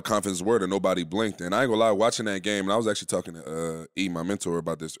confidence word, and nobody blinked. And I ain't gonna lie, watching that game, and I was actually talking to E, my mentor,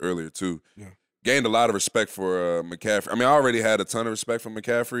 about this earlier too. Yeah. Gained a lot of respect for McCaffrey. I mean, I already had a ton of respect for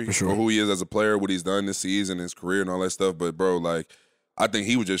McCaffrey, for who he is as a player, what he's done this season, his career, and all that stuff. But bro, like, I think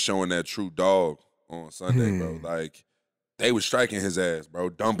he was just showing that true dog on Sunday, bro. Like, they was striking his ass, bro,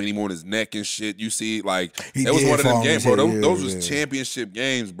 dumping him on his neck and shit. You see, like, it was one of them games, bro. Those was championship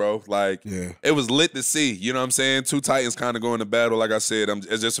games, bro. Like, it was lit to see. You know what I'm saying? 2 Titans kind of going to battle. Like I said, I'm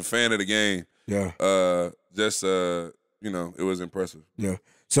just a fan of the game. Yeah. It was impressive. Yeah.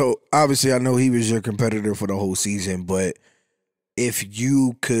 So obviously, I know he was your competitor for the whole season, but if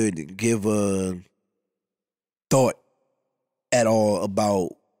you could give a thought at all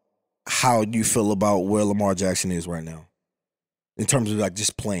about how you feel about where Lamar Jackson is right now, in terms of like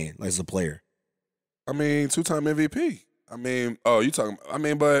just playing as a player. I mean, 2-time MVP. I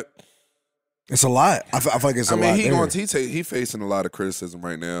mean, but it's a lot. I feel like it's a lot. He facing a lot of criticism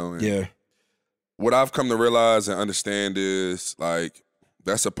right now. And yeah. What I've come to realize and understand is, like,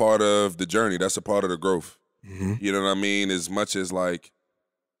 that's a part of the journey. That's a part of the growth. You know what I mean? As much as, like,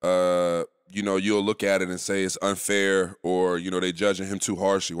 you'll look at it and say it's unfair, or, they judging him too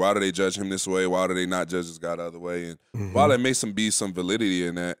harshly. Why do they judge him this way? Why do they not judge this guy the other way? And while there may be some validity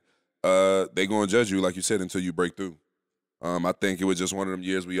in that, they going to judge you, like you said, until you break through. I think it was just one of them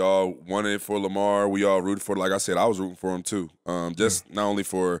years we all wanted it for Lamar. We all rooted for, like I said, I was rooting for him too. Not only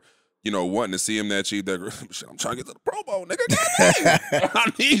for wanting to see him that cheap. That shit, I'm trying to get to the Pro Bowl, nigga. Goddamn.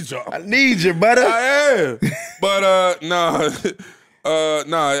 I need y'all. I need you, brother. I am. But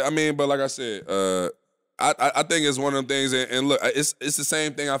I mean, but like I said, I think it's one of them things. And look, it's the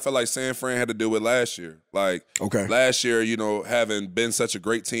same thing I felt like San Fran had to deal with last year. Like last year, having been such a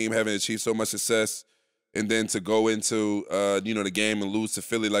great team, having achieved so much success, and then to go into the game and lose to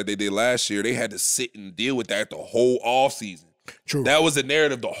Philly like they did last year, they had to sit and deal with that the whole offseason. True. That was the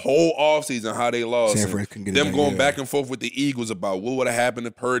narrative the whole offseason, how they lost. San Fran can get them it going back and forth with the Eagles about what would have happened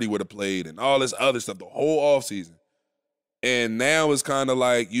if Purdy would have played and all this other stuff the whole offseason. And now it's kind of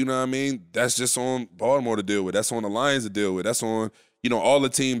like, you know what I mean? That's just on Baltimore to deal with. That's on the Lions to deal with. That's on, all the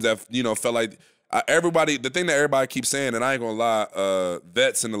teams that, felt like everybody, the thing that everybody keeps saying, and I ain't going to lie,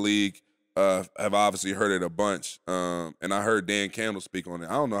 vets in the league have obviously heard it a bunch. And I heard Dan Campbell speak on it.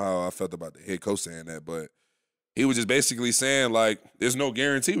 I don't know how I felt about the head coach saying that, but he was just basically saying, like, there's no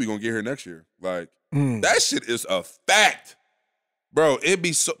guarantee we're going to get here next year. Like, that shit is a fact. Bro,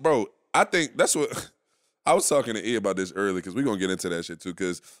 I think that's what – I was talking to E about this earlier because we're going to get into that shit too,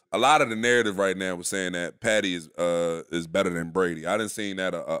 because a lot of the narrative right now was saying that Patty is better than Brady. I done seen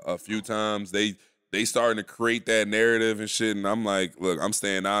that a few times. They starting to create that narrative and shit, and I'm like, look, I'm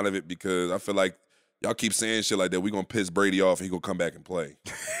staying out of it because I feel like y'all keep saying shit like that. We gonna piss Brady off and he gonna come back and play.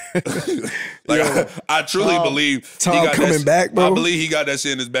 I truly believe Tom he got coming that, back, bro. I believe he got that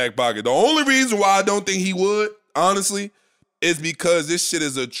shit in his back pocket. The only reason why I don't think he would, honestly, is because this shit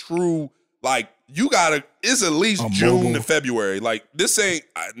is a true, like, it's at least June to February. Like, this ain't,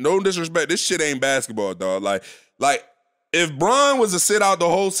 no disrespect, this shit ain't basketball, dog. Like if Bron was to sit out the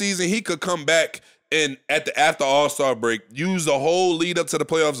whole season, he could come back and after All-Star break, use the whole lead up to the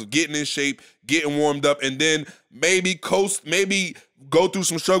playoffs of getting in shape, getting warmed up, and then maybe go through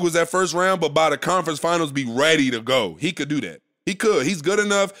some struggles that first round, but by the conference finals be ready to go. He could do that. He could. He's good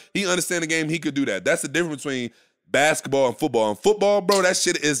enough. He understands the game. He could do that. That's the difference between basketball and football. And football, bro, that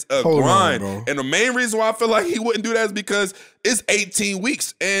shit is a grind. And the main reason why I feel like he wouldn't do that is because it's 18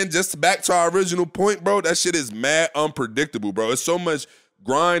 weeks. And just back to our original point, bro, that shit is mad unpredictable, bro. It's so much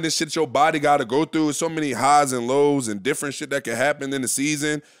grind and shit your body got to go through. There's so many highs and lows and different shit that can happen in the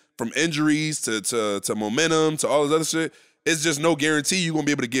season, from injuries to momentum to all this other shit. It's just no guarantee you're going to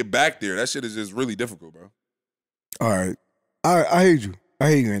be able to get back there. That shit is just really difficult, bro. All right. I hear you.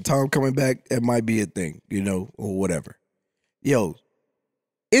 And Tom coming back, it might be a thing, or whatever. Yo,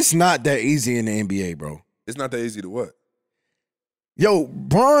 it's not that easy in the NBA, bro. It's not that easy to what? Yo,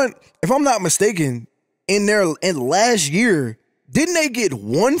 Bron, if I'm not mistaken, in last year, didn't they get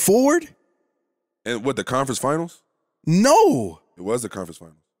one forward? And what, the conference finals? No. It was the conference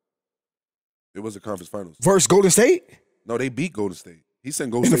finals. Versus Golden State? No, they beat Golden State. He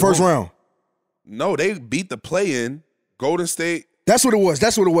sent Golden State in the first round. No, they beat the play-in. Golden State. That's what it was.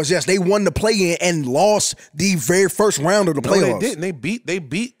 Yes, they won the play-in and lost the very first round of the playoffs. No, they didn't. They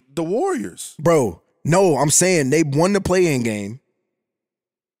beat the Warriors. Bro, no, I'm saying they won the play-in game.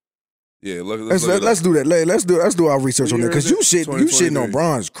 Yeah, let's do that. Let's do our research on that, because you shitting on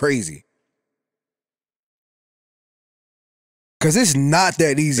Bron's crazy. Because it's not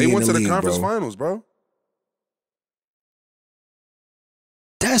that easy. They went to the league, conference finals, bro.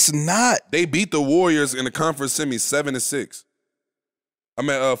 That's not. They beat the Warriors in the conference semis 7-6. I mean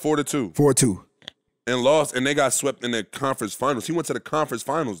 4-2. 4-2. And lost, and they got swept in the conference finals. He went to the conference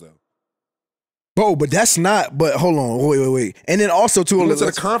finals though. Bro, but that's not. But hold on, wait. And then also too, he went to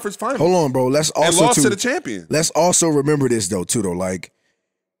the conference finals. Hold on, bro. Let's also and lost to the champion. Let's also remember this though, too, though. Like,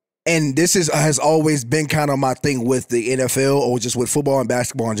 and this has always been kind of my thing with the NFL or just with football and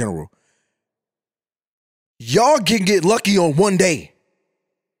basketball in general. Y'all can get lucky on one day.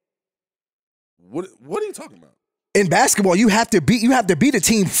 What are you talking about? In basketball, you have to beat a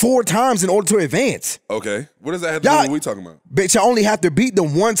team 4 times in order to advance. Okay. What does that have to do with what we talking about? Bitch, you only have to beat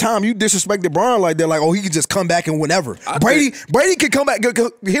them one time. You disrespected Bron like that, like, oh, he can just come back and whenever. Brady can come back.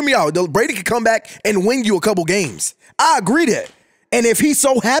 Hear me out. Brady can come back and win you a couple games. I agree that. And if he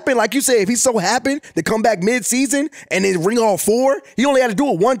so happened, like you said, if he so happened to come back mid-season and then ring all 4, he only had to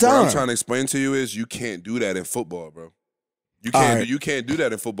do it one time. What I'm trying to explain to you is you can't do that in football, bro. You can't do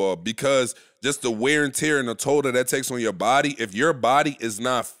that in football because just the wear and tear and the toll that takes on your body, if your body is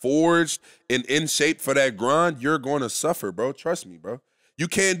not forged and in shape for that grind, you're going to suffer, bro. Trust me, bro. You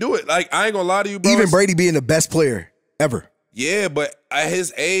can't do it. Like, I ain't going to lie to you, bro. Even Brady being the best player ever. Yeah, but at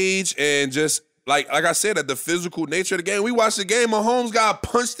his age and just, like I said, at the physical nature of the game. We watched the game. Mahomes got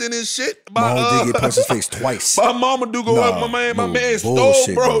punched in his shit. Mahomes did get punched in his face twice. My mama do go up. My man stole,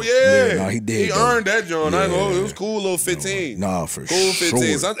 bro. Yeah. Nah, he did. He earned that, John. It was cool, little 15. Nah, for cool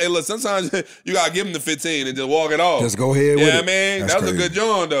 15. sure. Hey, look, sometimes you gotta give him the 15 and just walk it off. Just go ahead with it. Yeah, man, that was a good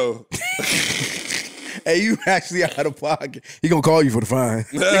John though. Hey, you actually out of pocket. He gonna call you for the fine.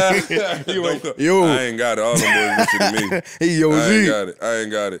 Yo, I ain't got it. All them boys listening to me. Hey, yo, I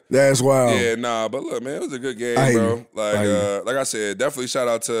ain't got it. That's wild. Yeah, nah, but look, man, it was a good game, bro. Like I said, definitely shout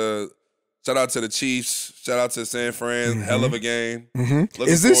out to the Chiefs. Shout out to San Fran. Hell of a game. Looking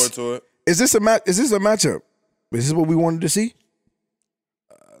forward to it. Is this a matchup? Is this what we wanted to see?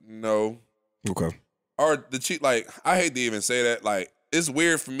 No. Okay. Or the Chiefs, like, I hate to even say that. Like, it's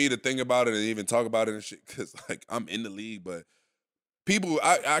weird for me to think about it and even talk about it and shit because, like, I'm in the league, but people,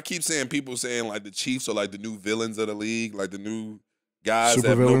 I keep saying people saying, like, the Chiefs are, like, the new villains of the league, like, the new guys Super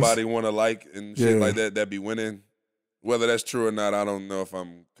that villains. nobody want to like and shit like that be winning. Whether that's true or not, I don't know if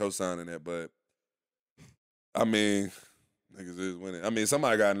I'm co-signing that, but, I mean, niggas is winning. I mean,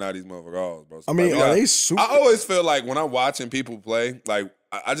 somebody got to knock these motherfuckers off, bro. I mean, are they super? I always feel like when I'm watching people play, like,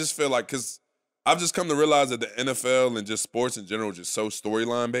 I just feel like, because I've just come to realize that the NFL and just sports in general is just so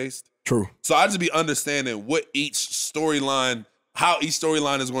storyline based. True. So I just be understanding what each storyline, how each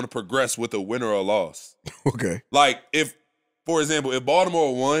storyline is going to progress with a win or a loss. Okay. Like if, for example, if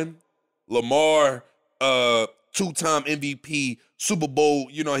Baltimore won, Lamar, two-time MVP, Super Bowl,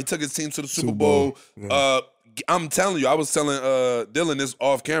 you know, he took his team to the Super Bowl. Yeah. I'm telling you, I was telling Dylan this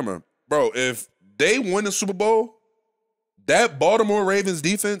off camera. Bro, if they win the Super Bowl, that Baltimore Ravens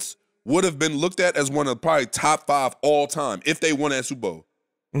defense would have been looked at as one of probably top 5 all time if they won that Super Bowl.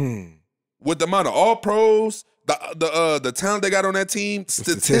 With the amount of all pros, the talent they got on that team,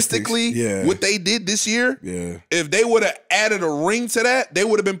 statistically, what they did this year, if they would have added a ring to that, they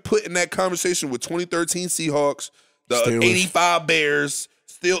would have been put in that conversation with 2013 Seahawks, the Steelers. 85 Bears,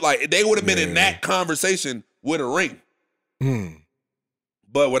 still like they would have been in that conversation with a ring.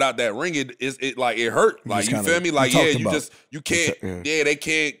 But without that ring, it like it hurt. Like you feel me? Like you can't. They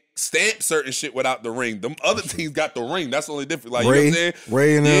can't stamp certain shit without the ring. Them other teams got the ring. That's the only difference. Like Ray, you know what I'm saying?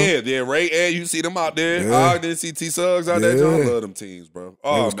 Ray and them. Ray. And you see them out there. I didn't see T Suggs out there. I love them teams, bro.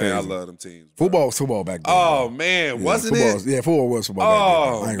 Oh man, crazy. I love them teams. Bro. Football back then. Oh man, wasn't it? Yeah, football was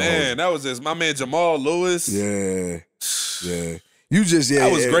football. Oh back then. Man, that was just my man Jamal Lewis. Yeah. You just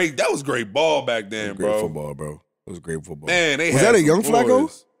That was great. That was great ball back then, bro. Great football, bro. It was great football. Man, was that a young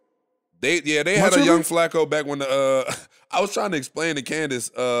Flacco? They had a young Flacco back when I was trying to explain to Candace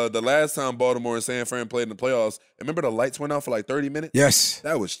the last time Baltimore and San Fran played in the playoffs. Remember the lights went out for like 30 minutes? Yes.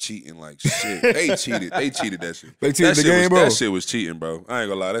 That was cheating like shit. They cheated. They cheated that shit. They cheated the game, bro. That shit was cheating, bro. I ain't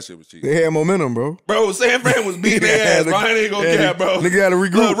gonna lie. That shit was cheating. They had momentum, bro. Bro, San Fran was beating their ass. Brian ain't gonna care, bro. Nigga got to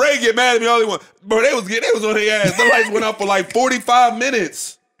regroup. Look, Ray get mad at me all he want. Bro, they was on their ass. The lights went out for like 45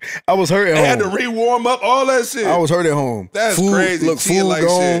 minutes. I was hurt at home. They had to re-warm up all that shit. I was hurt at home. That's food, crazy. Look, food like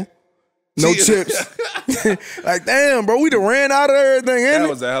gone. Shit. No chips. Like, damn, bro, we done ran out of everything. That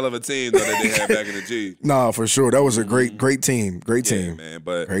was a hell of a team though, that they had back in the G. Nah, for sure. That was a great team. Great team. Man,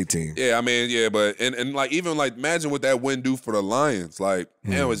 but great team. Yeah, I mean, but and like even like imagine what that win do for the Lions. Like,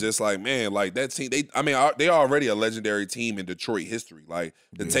 man, it was just like, man, like that team, they are already a legendary team in Detroit history. Like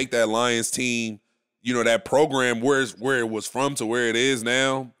to take that Lions team, you know, that program where it was from to where it is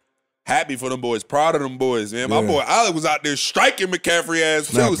now. Happy for them boys. Proud of them boys, man. My boy Alec was out there striking McCaffrey ass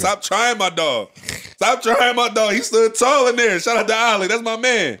too. Snapping. Stop trying my dog. Stop trying my dog. He stood tall in there. Shout out to Alec. That's my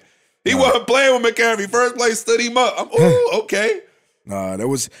man. He wasn't playing with McCaffrey. First place stood him up. Okay. Nah, it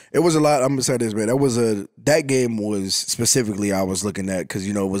was a lot. I'm gonna say this, man. That game was specifically I was looking at because,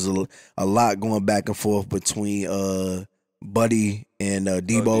 you know, it was a lot going back and forth between Buddy and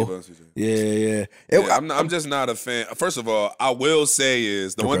Debo. I'm just not a fan. First of all, I will say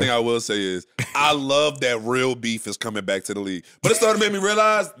is one thing I will say is I love that real beef is coming back to the league. But it started to make me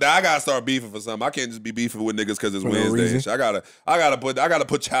realize that I gotta start beefing for something. I can't just be beefing with niggas because it's Wednesday. No, I gotta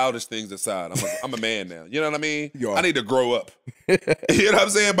put childish things aside. I'm a man now. You know what I mean? I need to grow up. You know what I'm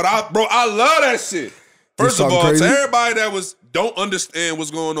saying? But I love that shit. First of all, to everybody that don't understand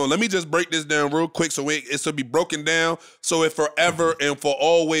what's going on, let me just break this down real quick so it should be broken down so it forever and for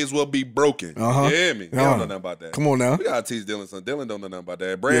always will be broken. You hear me? You don't know nothing about that. Come on now. We gotta teach Dylan something. Dylan don't know nothing about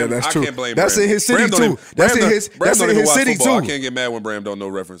that. Bram, that's true. I can't blame That's Bram. in his city too. That's in his city too. I can't get mad when Bram don't know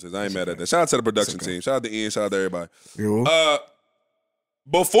references. I ain't mad at that. Shout out to the production team. Shout out to Ian. Shout out to everybody.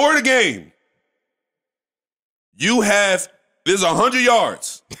 Before the game, there's 100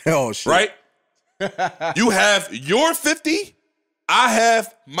 yards. Oh shit. Right? You have your 50, I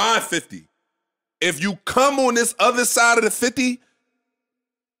have my 50. If you come on this other side of the 50,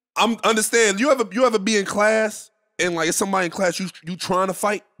 I'm understand. You ever be in class and like it's somebody in class you trying to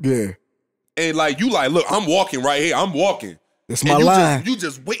fight? Yeah. And like you like, look, I'm walking right here. I'm walking. That's my line. You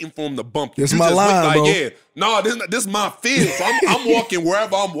just waiting for him to bump you. That's you my just line, like, bro. yeah, no, this is my field. So I'm walking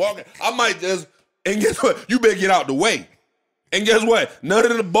wherever I'm walking. I might just, and guess what? You better get out the way. And guess what? None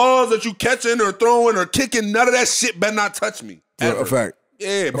of the balls that you catching or throwing or kicking, none of that shit better not touch me. For a fact.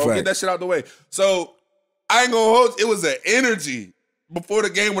 Yeah, bro, get that shit out the way. So I ain't gonna hold you. It was an energy before the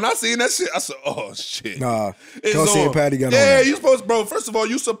game. When I seen that shit, I said, oh shit. Nah, it's Kelce and Patty got on Yeah, that. you supposed, bro. First of all,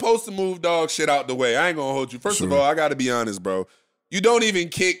 you supposed to move dog shit out the way. I ain't gonna hold you. First of all, I gotta be honest, bro. You don't even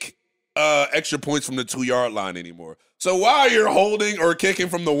kick extra points from the 2-yard line anymore. So while you're holding or kicking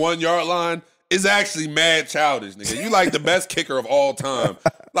from the 1-yard line, is actually mad childish, nigga. You like the best kicker of all time.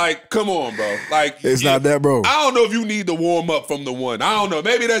 Like, come on, bro. Like, it's not that, bro. I don't know if you need to warm up from the 1. I don't know.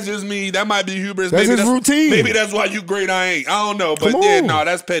 Maybe that's just me. That might be hubris. That's maybe his routine. Maybe that's why you great. I ain't. I don't know. But yeah, no,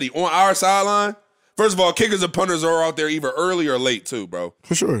 that's petty. On our sideline, first of all, kickers and punters are out there either early or late too, bro.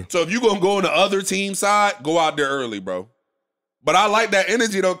 For sure. So if you gonna go on the other team side, go out there early, bro. But I like that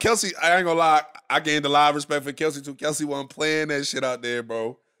energy though. Kelce, I ain't gonna lie. I gained a lot of respect for Kelce too. Kelce wasn't playing that shit out there,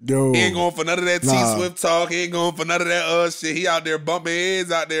 bro. Yo, He ain't going for none of that T-Swift talk. He ain't going for none of that shit. He out there bumping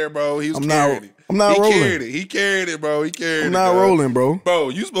heads out there, bro. He was carrying it. I'm not rolling. He carried it, bro. He carried it. I'm not rolling, bro. Bro,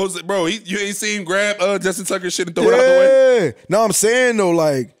 you supposed to, bro, you ain't seen him grab Justin Tucker shit and throw it out the way? Yeah. No, I'm saying though,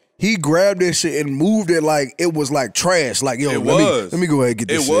 like, he grabbed that shit and moved it like it was like trash. Like, yo, let me go ahead and get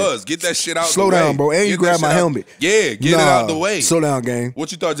this shit. Get that shit out Slow the way. down, bro. And you grab my helmet. Yeah, get it out the way. Slow down, gang.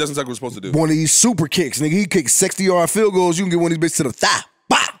 What you thought Justin Tucker was supposed to do? One of these super kicks, nigga. He kicked 60-yard field goals. You can get one of these bitches to the thigh.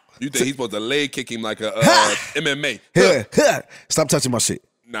 Bah! You think he's supposed to leg kick him like a MMA? Yeah. Stop touching my shit.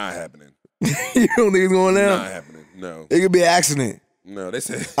 Not happening. You don't think it's going down? Not happening. No. It could be an accident. No, they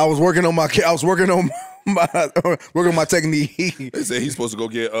said I was working on my my technique. they said he's supposed to go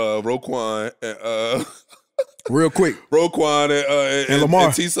get Roquan and Real quick. Roquan and Lamar.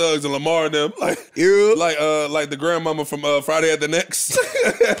 and T Suggs and Lamar and them like the grandmama from Friday at the Next.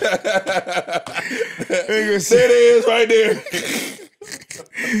 There it is right there.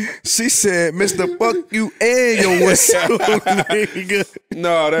 She said, "Mr. Fuck you and your whistle." Nigga.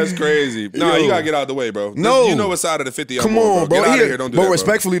 No, that's crazy. No, you gotta get out the way, bro. No, you know what side of the 50 I'm Come on, on, bro. Get out of here. Don't do that, but bro.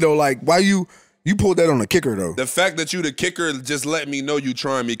 respectfully though, like, why you pulled that on the kicker though? The fact that you the kicker just let me know you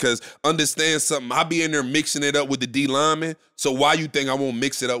trying me, because understand something. I be in there mixing it up with the D lineman. So why you think I won't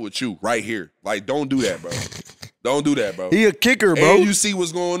mix it up with you right here? Like, don't do that, bro. Don't do that, bro. He a kicker, bro. And you see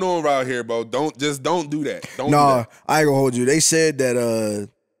what's going on right here, bro. Don't do that. Don't do that. I ain't gonna hold you. They said that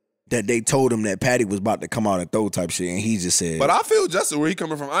they told him that Patty was about to come out and throw type shit, and he just said. But I feel Justin where he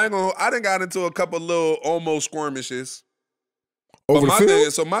coming from. I done got into a couple little almost skirmishes. Over the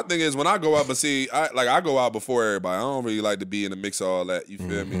field? So my thing is when I go out, but see, I go out before everybody. I don't really like to be in the mix of all that. You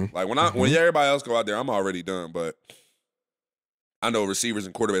feel me? Like when everybody else go out there, I'm already done. But I know receivers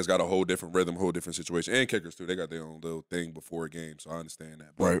and quarterbacks got a whole different rhythm, whole different situation, and kickers too. They got their own little thing before a game, so I understand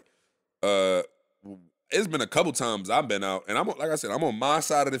that. But, Right. It's been a couple times I've been out, and like I said, I'm on my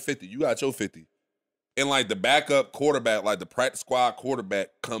side of the 50. You got your 50, and like the backup quarterback, like the practice squad quarterback,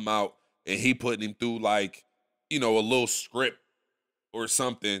 come out and he putting him through like a little script or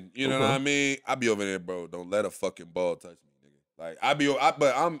something. You know what I mean? I be over there, bro. Don't let a fucking ball touch me, nigga. Like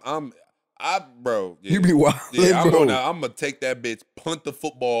bro. Yeah. You be wild, Yeah, bro. I'm gonna take that bitch, punt the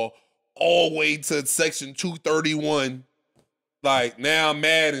football all the way to section 231. Like now I'm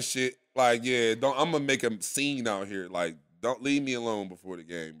mad and shit. Like I'm gonna make a scene out here. Like don't leave me alone before the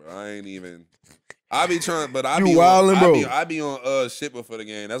game, bro. I ain't even. I be trying, but I You be wildin', bro. I be on shit before the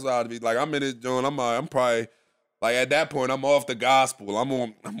game. That's why I'd be like I'm in this joint. I'm probably. Like at that point, I'm off the gospel. I'm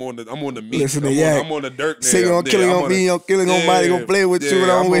on the meat. Listen to Yak. I'm on the dirt. Now. Singing on killing on me, on killing on body, gonna play with you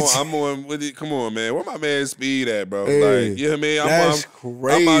and I'm with you. I'm on with it. Come on, man. Where my man Speed at, bro? Hey, like, you know what I mean? That's I'm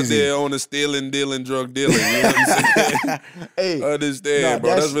out crazy. there on the stealing, dealing, drug dealing. You know what I'm saying? Hey, understand,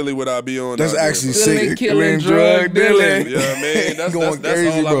 bro. That's really what I be on. That's out there, actually bro. sick. Killing, drug dealing. You know what I mean? That's Going all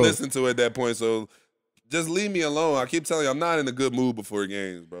crazy, I'm bro. listening to at that point. So just leave me alone. I keep telling you, I'm not in a good mood before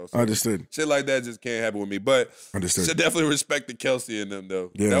games, bro. So Understood. shit like that just can't happen with me. But Understood. should definitely respect the Kelce and them,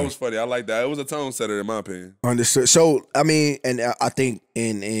 though. Yeah. That was funny. I like that. It was a tone setter, in my opinion. Understood. So I mean, and I think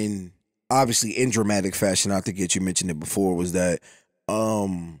in obviously in dramatic fashion, I think that you mentioned it before, was that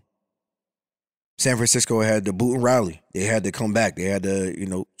San Francisco had to boot and rally. They had to come back. They had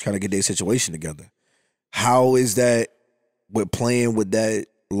to try to get their situation together. How is that with playing with that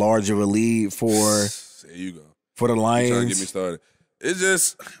large of a lead for? There you go. For the Lions. You're trying to get me started. It's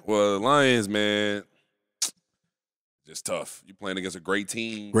just, the Lions, man, just tough. You playing against a great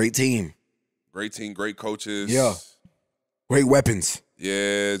team. Great team. Great team, great coaches. Yeah. Great weapons.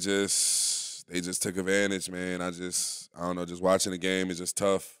 Yeah, they just took advantage, man. I don't know. Just watching the game is just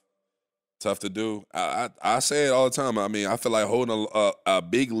tough to do. I say it all the time. I mean, I feel like holding a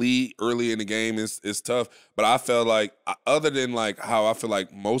big lead early in the game is tough. But I felt like, other than like how I feel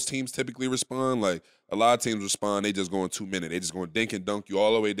like most teams typically respond, like a lot of teams respond, they just going 2 minutes. They just going dink and dunk you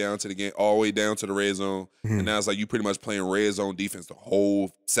all the way down to the game, all the way down to the red zone. And now it's like you pretty much playing red zone defense the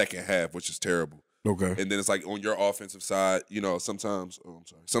whole second half, which is terrible. Okay. And then it's like on your offensive side, sometimes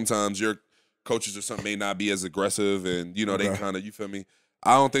your coaches or something may not be as aggressive, and they kind of, you feel me?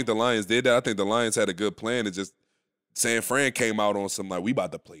 I don't think the Lions did that. I think the Lions had a good plan. It's just San Fran came out on some like, we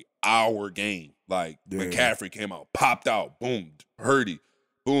about to play our game. Like McCaffrey came out, popped out, boom, Purdy,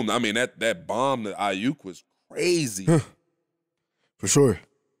 boom. I mean, that bomb to Ayuk was crazy. For sure.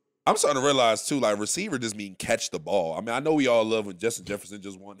 I'm starting to realize, too, like, receiver just mean catch the ball. I mean, I know we all love when Justin Jefferson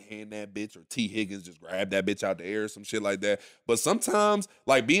just one-hand that bitch, or T. Higgins just grab that bitch out the air or some shit like that. But sometimes,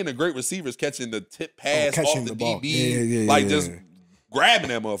 like, being a great receiver is catching the tip pass off the DB. Just grabbing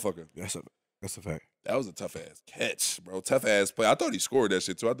that motherfucker. That's a fact. That was a tough-ass catch, bro. Tough-ass play. I thought he scored that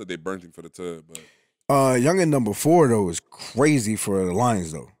shit, too. I thought they burnt him for the tub. But Youngin number 4, though, is crazy for the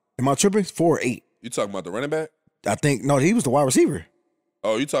Lions, though. Am I tripping? 4 or 8? You talking about the running back? I think, no, he was the wide receiver.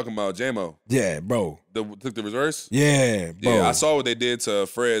 Oh, you talking about J-Mo? Yeah, bro. Took the reverse? Yeah, bro. Yeah, I saw what they did to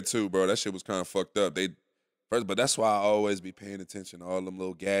Fred, too, bro. That shit was kind of fucked up. But that's why I always be paying attention to all them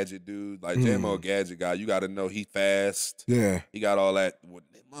little gadget dudes. Like, J-Mo, gadget guy. You got to know he fast. Yeah. He got all that. When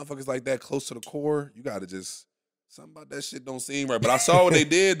motherfuckers like that close to the core, you got to just, something about that shit don't seem right. But I saw what they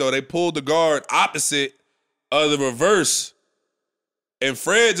did, though. They pulled the guard opposite of the reverse. And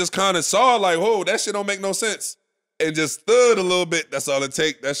Fred just kind of saw, like, whoa, that shit don't make no sense. And just stood a little bit. That's all it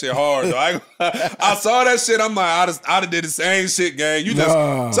take. That shit hard, though. I saw that shit. I'm like, I done did the same shit, gang. You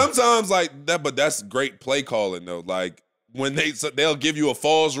just sometimes like that, but that's great play calling though. Like when they'll give you a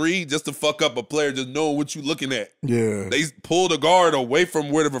false read just to fuck up a player, just knowing what you looking at. Yeah. They pulled the guard away from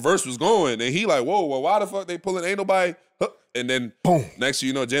where the reverse was going, and he like, whoa, well, why the fuck they pulling? Ain't nobody. And then boom. Next thing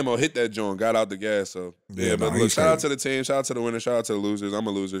you know, J-Mo hit that joint, got out the gas. So yeah, but look, shout out to the team, shout out to the winners, shout out to the losers. I'm a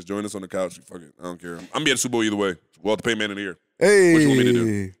loser. Join us on the couch. Fuck it, I don't care. I'm be at the Super Bowl either way. Walter Payton Man of the Year. Hey, what you want me to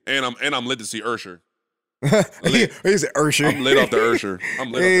do? And I'm lit to see Ursher. He's an Ursher. I'm lit off the Ursher.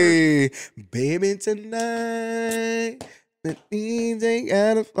 I'm lit off the Ursher. Baby, tonight the DJ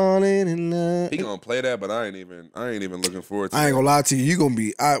got us falling in love. He gonna play that, but I ain't even looking forward to it. I ain't gonna lie to you. You gonna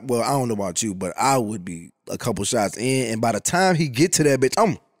be I don't know about you, but I would be a couple shots in, and by the time he get to that bitch,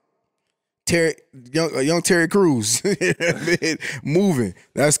 I'm young Terry Crews moving.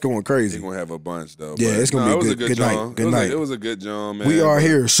 That's going crazy. He's gonna have a bunch though. Yeah, it's gonna be a good night. Good night. It was a good job, man. We are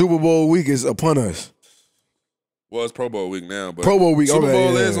here. Super Bowl week is upon us. Well, it's Pro Bowl week now, but Pro Bowl week. Super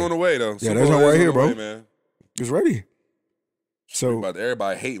Bowl is on the way though. Yeah, that's right here, bro. Man. It's ready. So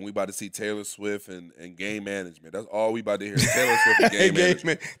everybody hating. We about to see Taylor Swift and game management. That's all we about to hear. Taylor Swift and game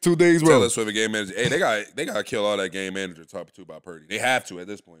management. 2 days, bro. Taylor Swift and game management. Hey, they got to kill all that game manager talk to about Purdy. They have to at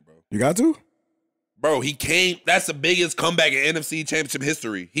this point, bro. You got to? Bro, he came. That's the biggest comeback in NFC Championship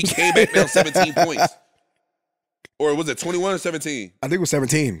history. He came back down 17 points. Or was it 21 or 17? I think it was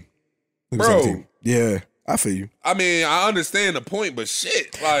 17. Bro. 17. Yeah, I feel you. I mean, I understand the point, but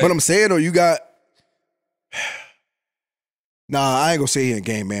shit. Like, but I'm saying, though, you got... Nah, I ain't gonna say he ain't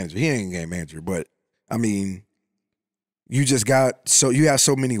game manager. He ain't a game manager, but I mean, you have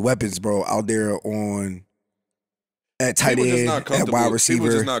so many weapons, bro, out there at tight end, at wide receiver.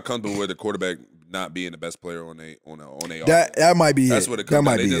 People just not comfortable with the quarterback not being the best player on a offense. That might be That's it. what it comes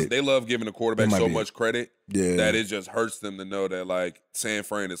down. They love giving the quarterback so much credit that it just hurts them to know that like San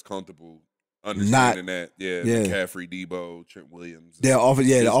Fran is comfortable understanding that. Yeah, McCaffrey, Debo, Trent Williams. The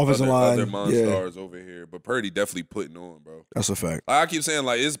offensive line. Other monsters over here. But Purdy definitely putting on, bro. That's a fact. Like I keep saying,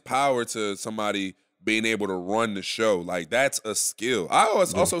 like, it's power to somebody being able to run the show. Like, that's a skill. I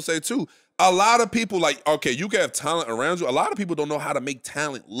always also say, too, a lot of people, like, okay, you can have talent around you. A lot of people don't know how to make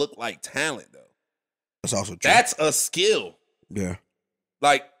talent look like talent, though. That's also true. That's a skill. Yeah.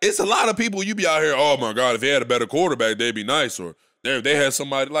 Like, it's a lot of people you be out here, oh, my God, if they had a better quarterback, they'd be nice. Or if they had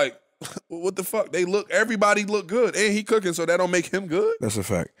somebody, like, what the fuck? Everybody look good. And he cooking, so that don't make him good? That's a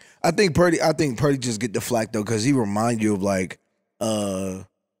fact. I think Purdy just get the flack, though, because he remind you of, like, a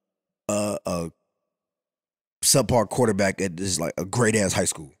subpar quarterback at this, like, a great-ass high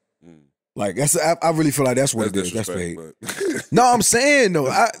school. Like I really feel like that's what it is. That's fake. But No, I'm saying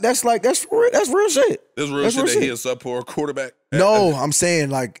though, that's real shit. This real shit real that shit. he a subpar quarterback. No, I'm saying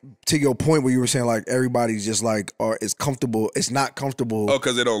like to your point where you were saying like everybody's just like is comfortable. It's not comfortable. Oh,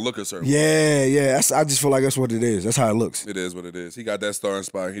 because they don't look a certain way. Yeah. I just feel like that's what it is. That's how it looks. It is what it is. He got that starting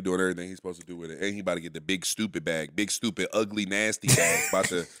spot. He doing everything he's supposed to do with it. And he about to get the big stupid bag. Big stupid ugly nasty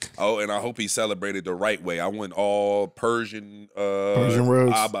bag. And I hope he celebrated the right way. I want all Persian rose.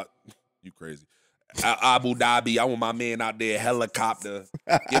 You crazy. Abu Dhabi. I want my man out there helicopter.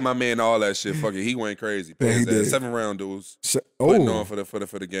 Get my man all that shit. Fuck it. He went crazy. Yeah, he did. 7 round dudes. Putting on for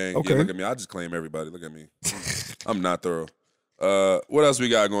the gang. Okay. Yeah, look at me. I just claim everybody. Look at me. I'm not thorough. What else we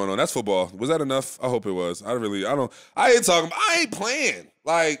got going on? That's football. Was that enough? I hope it was. I ain't playing.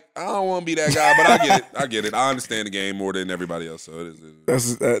 Like, I don't want to be that guy, but I get it. I understand the game more than everybody else. So it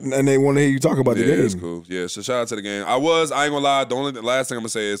is. And they want to hear you talk about the game. Yeah, it's cool. Yeah, so shout out to the game. I ain't gonna lie, the last thing I'm gonna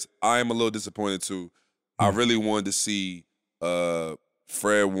say is I am a little disappointed too. I really wanted to see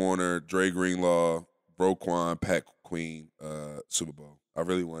Fred Warner, Dre Greenlaw, Broquan, Pat Queen Super Bowl. I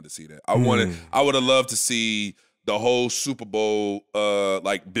really wanted to see that. I would have loved to see the whole Super Bowl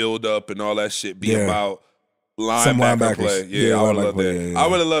like build up and all that shit be about linebacker play. Yeah, I would have loved that. Yeah. I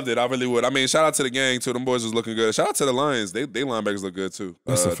would have loved it. I really would. I mean, shout out to the gang too. Them boys was looking good. Shout out to the Lions. They linebackers look good too.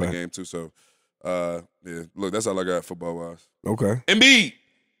 That's a the fact. game too. So yeah, look, that's all I got football wise. Okay. Embiid.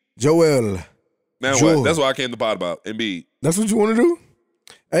 Joel. Now what? That's what I came to pod about. Embiid. That's what you want to do?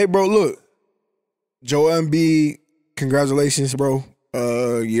 Hey, bro, look. Joel Embiid, congratulations, bro.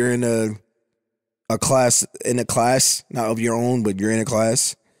 You're in a class, not of your own, but you're in a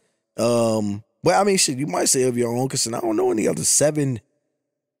class. But I mean, shit, you might say of your own because I don't know any other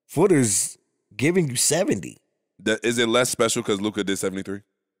 7-footers giving you 70. Is it less special because Luka did 73?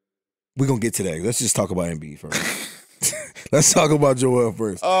 We're going to get to that. Let's just talk about Embiid first. Let's talk about Joel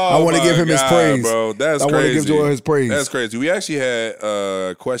first. Oh, I want to give him his praise. Bro, that's crazy. I want to give Joel his praise. That's crazy. We actually had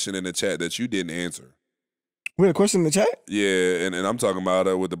a question in the chat that you didn't answer. We had a question in the chat? Yeah, and I'm talking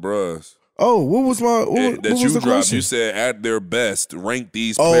about with the bros. Oh, what was the dropped? question? You said at their best, rank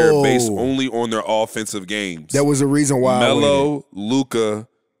these players based only on their offensive games. That was the reason why. Melo, Luka,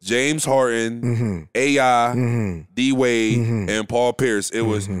 James Harden, AI, D Wade, and Paul Pierce. It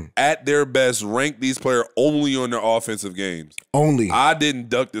was at their best, rank these players only on their offensive games. Only. I didn't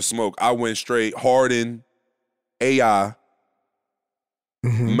duck the smoke. I went straight Harden, AI,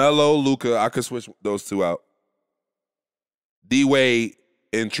 Melo, Luka. I could switch those two out. D Wade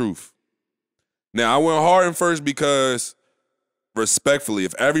and Truth. Now, I went Harden first because, respectfully,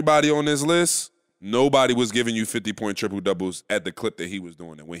 if everybody on this list, nobody was giving you 50-point triple-doubles at the clip that he was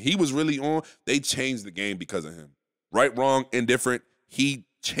doing it. When he was really on, they changed the game because of him. Right, wrong, indifferent, he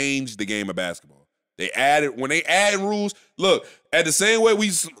changed the game of basketball. When they add rules, look, at the same way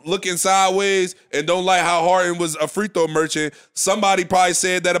we looking sideways and don't like how Harden was a free throw merchant, somebody probably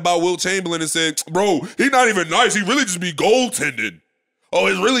said that about Wilt Chamberlain and said, bro, he's not even nice. He really just be goaltending. Oh,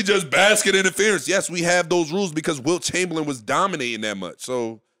 it's really just basket interference. Yes, we have those rules because Wilt Chamberlain was dominating that much.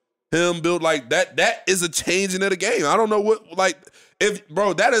 So him build like that is a changing of the game. I don't know what, like,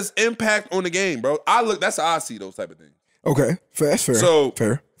 that is impact on the game, bro. That's how I see those type of things. Okay, that's fair. So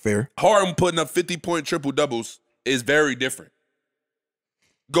fair. Harden putting up 50-point triple doubles is very different.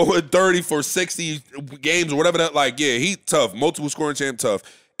 Going 30 for 60 games or whatever that, like, yeah, he tough. Multiple scoring champ, tough.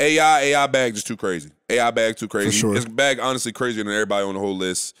 AI bag just too crazy. AI bag too crazy. For sure. His bag honestly crazier than everybody on the whole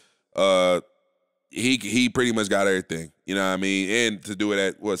list. He pretty much got everything. You know what I mean? And to do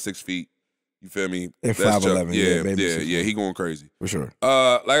it at 6 feet. You feel me? At 5'11". Yeah, he going crazy. For sure.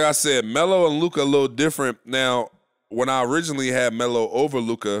 Like I said, Melo and Luka a little different. Now, when I originally had Melo over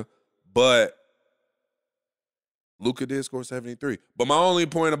Luka, but Luka did score 73. But my only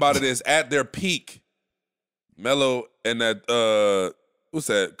point about it is at their peak, Melo and that what's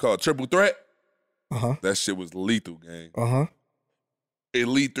that called? Triple threat? That shit was lethal, gang.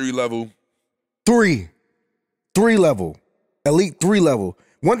 Elite 3 level. 3 level. Elite 3 level.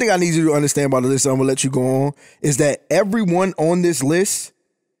 One thing I need you to understand about the list, I'm going to let you go on, is that everyone on this list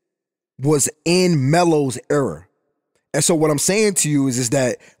was in Melo's era. And so what I'm saying to you is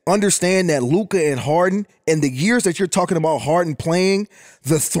that understand that Luka and Harden, in the years that you're talking about Harden playing,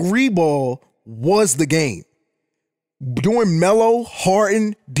 the 3-ball was the game. During Melo,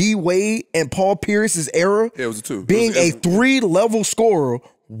 Harden, D Wade, and Paul Pierce's era, it was a 2. Being a 3-level scorer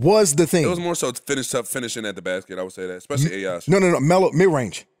was the thing. It was more so finishing at the basket, I would say that, especially AI. No. Melo,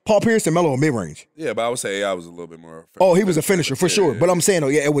 mid-range. Paul Pierce and Melo are mid-range. Yeah, but I would say AI was a little bit more. Oh, he was a finisher for sure. But I'm saying,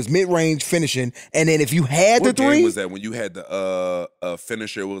 it was mid-range finishing. And then if you had the 3. What game was that when you had the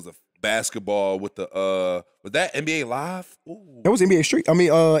finisher? It was basketball with the was that NBA Live? Ooh. That was NBA Street. I mean,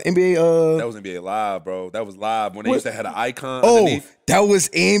 NBA. That was NBA Live, bro. That was live when they used to have an icon Oh, underneath. that was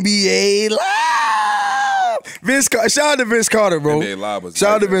NBA Live. Shout out to Vince Carter, bro. NBA Live was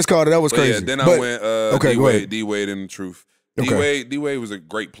shout out to Vince Carter. That was crazy. Yeah, then I went okay, D Wade in the truth. Okay. D Wade was a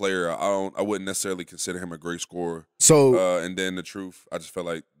great player. I wouldn't necessarily consider him a great scorer. So and then the truth, I just felt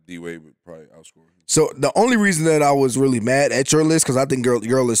like D Wade would probably outscore him. So the only reason that I was really mad at your list, because I think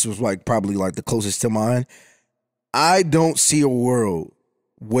your list was like probably like the closest to mine. I don't see a world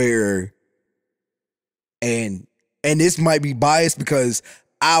where, and this might be biased because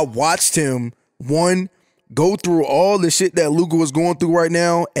I watched him go through all the shit that Luka was going through right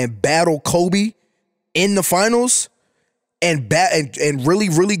now and battle Kobe in the finals and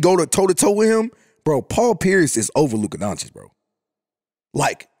really go to toe to toe with him, bro. Paul Pierce is over Luka Doncic, bro.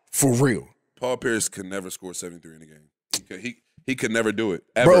 Like for real. Paul Pierce could never score 73 in a game. He could never do it.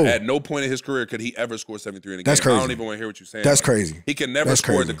 Ever. Bro. At no point in his career could he ever score 73 in a game. That's crazy. I don't even want to hear what you're saying. That's crazy. He could never That's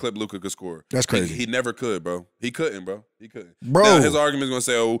score at crazy. the clip Luka could score. That's crazy. He never could, bro. He couldn't, bro. He couldn't. Bro. Now, his argument is going to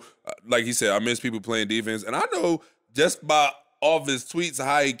say, oh, like he said, I miss people playing defense. And I know just by off his tweets,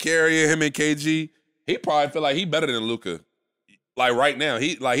 how he carrying him and KG, he probably feel like he better than Luka. Like right now,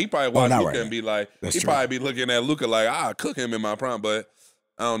 he probably watch Luka right and now. be like, That's he true. probably be looking at Luka like, I'll cook him in my prime, but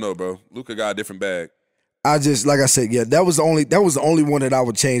I don't know, bro. Luka got a different bag. I just, like I said, yeah, that was the only one that I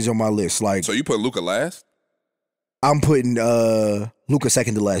would change on my list. Like, So you put Luka last? I'm putting Luka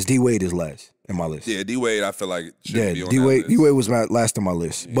second to last. D Wade is last in my list. Yeah, D Wade, I feel like shouldn't be on D that Wade. list. D Wade was my last on my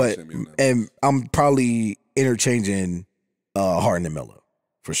list, Yeah, but shouldn't be on that and I'm probably interchanging Harden and Melo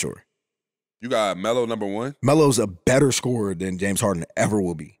for sure. You got Melo number one? Melo's a better scorer than James Harden ever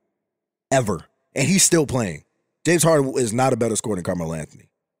will be, ever, and he's still playing. James Harden is not a better scorer than Carmelo Anthony.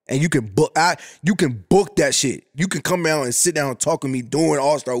 And you can book that shit. You can come out and sit down and talk with me during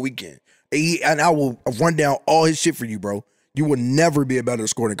All-Star Weekend. And I will run down all his shit for you, bro. You will never be a better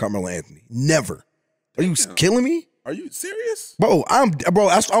scorer than Carmelo Anthony. Never. Are you killing me? Are you serious? Bro, I'm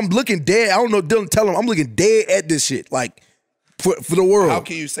looking dead. I don't know, Dylan, tell him I'm looking dead at this shit. Like, for the world. How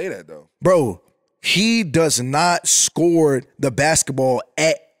can you say that, though? Bro, he does not score the basketball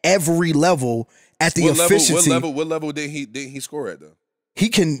at every level at the efficiency. What level did he score at, though?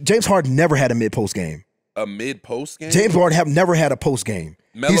 James Harden never had a mid-post game. A mid-post game? James Harden have never had a post game.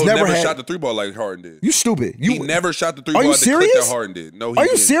 Melo never shot the three ball like Harden did. You stupid. He never shot the three Are ball you at the clip serious? that Harden did. No, he Are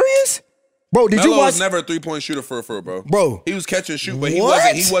you didn't. serious? Bro, did Melo you watch? was never a 3-point shooter for bro. Bro. He was catch and shoot, but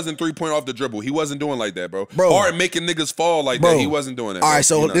What? he wasn't 3-point off the dribble. He wasn't doing like that, bro. Bro. Harden making niggas fall like Bro. that. He wasn't doing that. All bro. right,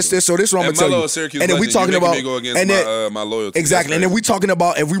 so He not this doing is what I'm gonna and tell Melo, you. a Syracuse And then we legend. talking You making about me go against and then, my loyalty. exactly. That's And then we crazy. talking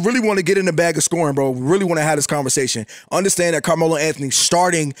about if we really want to get in the bag of scoring, bro. We really want to have this conversation. Understand that Carmelo Anthony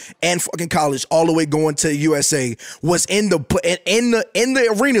starting and fucking college all the way going to USA was in the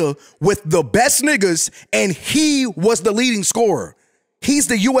arena with the best niggas, and he was the leading scorer. He's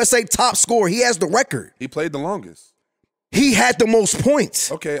the USA top scorer. He has the record. He played the longest. He had the most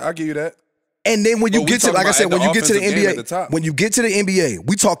points. Okay, I'll give you that. And then when you But we get to, talking like I about said, at when the you get to the offensive game at the NBA, top. when you get to the NBA,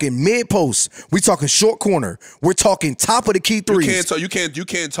 we talking mid post, we talking short corner, we're talking top of the key threes. You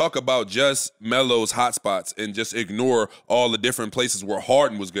can't talk about just Melo's hot spots and just ignore all the different places where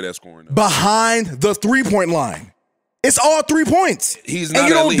Harden was good at scoring. Though. Behind the 3-point line, it's all 3 points. He's And not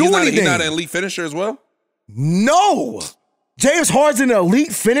you don't elite. do anything. He's not an elite finisher as well. No, James Harden's an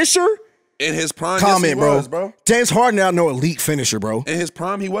elite finisher. In his prime, Comment, yes, he was, bro. James Harden not no elite finisher, bro. In his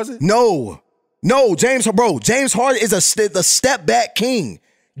prime, he wasn't. No, James Harden is the step back king.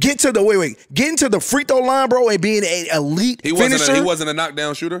 Get into the free throw line, bro, and being an elite finisher. He wasn't a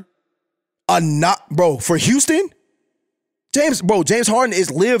knockdown shooter. For Houston, James Harden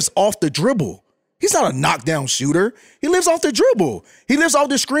lives off the dribble. He's not a knockdown shooter. He lives off the dribble. He lives off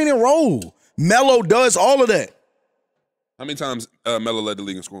the screen and roll. Melo does all of that. How many times Melo led the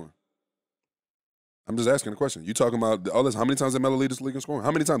league in scoring? I'm just asking a question. You talking about all this? How many times did Melo lead this league in scoring?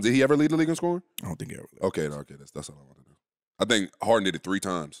 How many times did he ever lead the league in scoring? I don't think he ever. Okay, that's all I want to do. I think Harden did it 3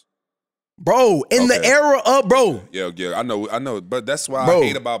 times. Bro, in the era of Yeah, I know, but that's why Bro. I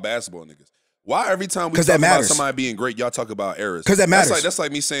hate about basketball niggas. Why every time we 'Cause talk that about matters. somebody being great, y'all talk about errors? 'Cause that matters. That's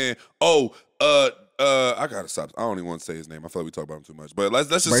like me saying, I gotta stop. I don't even want to say his name. I feel like we talk about him too much. But let's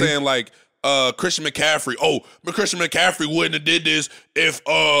just Brady? saying like Christian McCaffrey. Oh, but Christian McCaffrey wouldn't have did this if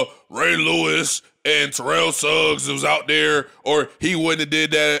Ray Lewis and Terrell Suggs was out there, or he wouldn't have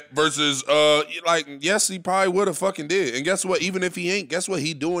did that versus yes, he probably would have fucking did. And guess what? Even if he ain't, guess what?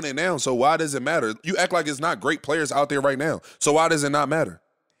 He doing it now. So why does it matter? You act like it's not great players out there right now. So why does it not matter?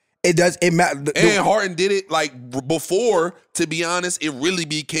 It does. It matters. And Harden did it like before, to be honest, it really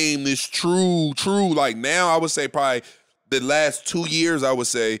became this true, like now I would say probably the last 2 years, I would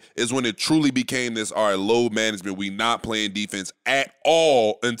say, is when it truly became this, all right, load management. We not playing defense at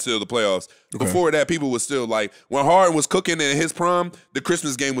all until the playoffs. Okay. Before that, people was still like, when Harden was cooking in his prime, the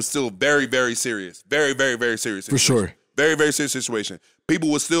Christmas game was still very, very serious. Very, very, very serious situation. For sure. Very, very serious situation.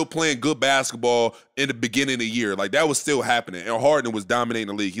 People were still playing good basketball in the beginning of the year. Like, that was still happening. And Harden was dominating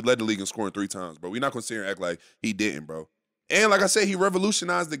the league. He led the league in scoring 3 times, bro. We're not going to sit here and act like he didn't, bro. And like I said, he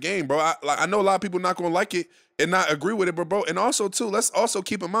revolutionized the game, bro. I know a lot of people not going to like it and not agree with it, but, bro, and also, too, let's also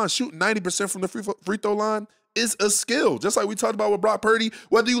keep in mind, shooting 90% from the free throw line is a skill. Just like we talked about with Brock Purdy,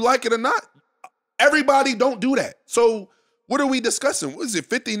 whether you like it or not. Everybody don't do that. So what are we discussing? What is it,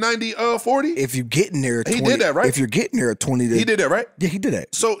 50, 90, 40? If you're getting there at 20. He did that, right? If you're getting there at 20. He did that, right? Yeah, he did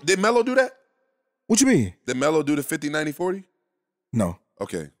that. So did Melo do that? What you mean? Did Melo do the 50, 90, 40? No.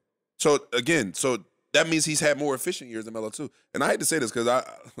 Okay. So, again, that means he's had more efficient years than Melo, too. And I hate to say this because,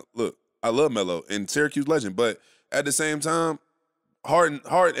 I love Melo and Syracuse legend, but at the same time, Harden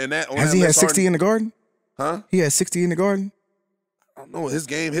and that. Has he had 60 in the Garden? Huh? He had 60 in the Garden? I don't know. His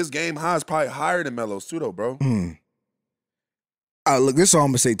game high is probably higher than Melo's, too, though, bro. Look, this is all I'm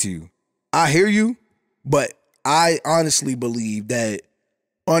going to say to you. I hear you, but I honestly believe that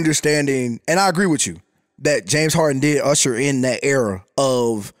understanding, and I agree with you, that James Harden did usher in that era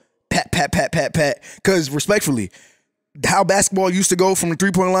of pat. Because respectfully, how basketball used to go from the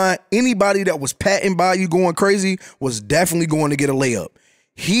three-point line, anybody that was patting by you going crazy was definitely going to get a layup.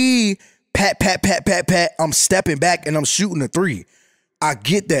 He pat, I'm stepping back and I'm shooting a 3. I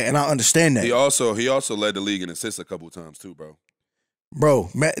get that and I understand that. He also led the league in assists a couple of times too, bro. Bro,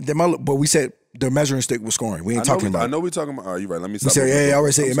 but we said the measuring stick was scoring. We ain't talking about. I know we talking about. Oh, you're right. Let me stop. I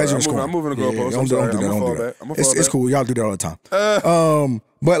already said measuring scoring. I'm moving the goalpost. Don't do that. It's cool. Y'all do that all the time.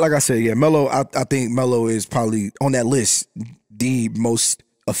 But like I said, yeah, Melo. I think Melo is probably on that list the most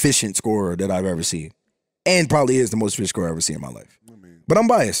efficient scorer that I've ever seen, and probably is the most efficient scorer I've ever seen in my life. But I'm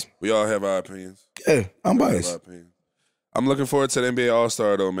biased. We all have our opinions. Yeah, I'm biased. I'm looking forward to the NBA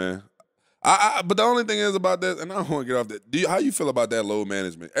All-Star though, man. But the only thing is about that, and I don't want to get off that. How you feel about that load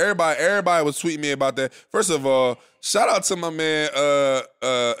management? Everybody was tweeting me about that. First of all, shout out to my man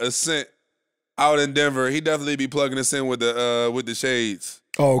Ascent out in Denver. He definitely be plugging us in with the shades.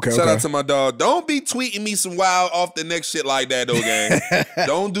 Oh, okay. Shout out to my dog. Don't be tweeting me some wild off the neck shit like that though, gang.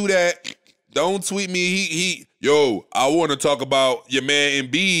 Don't do that. Don't tweet me. Yo, I want to talk about your man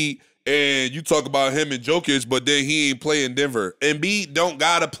Embiid. And you talk about him and Jokic, but then he ain't play in Denver. Embiid don't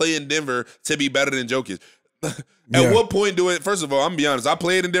gotta play in Denver to be better than Jokic. At what point do it? First of all, I'm gonna be honest. I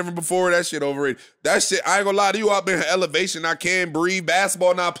played in Denver before. That shit overrated. That shit, I ain't gonna lie to you. I've been in elevation. I can't breathe.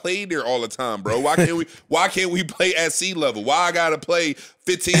 Basketball not played there all the time, bro. Why can't we play at sea level? Why I gotta play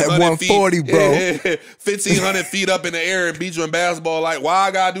 1,500 feet, 140, bro? 1,500 feet up in the air and beat you in basketball? Like, why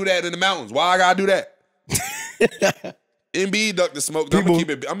I gotta do that in the mountains? Why I gotta do that? Embiid ducked the smoke. I'm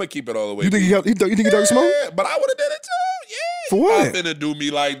gonna keep it all the way. You think he ducked the smoke? Yeah, but I would have done it too. Yeah. For what? Not finna do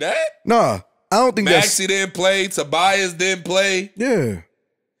me like that. Nah, I don't think Maxey didn't play. Tobias didn't play. Yeah.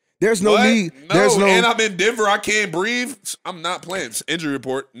 There's no need. No, and I'm in Denver. I can't breathe. I'm not playing. Injury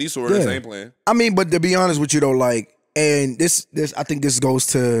report. Knee soreness. I ain't playing. I mean, but to be honest with you though, like, and this, I think this goes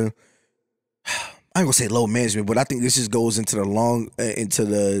to, I ain't gonna say load management, but I think this just goes into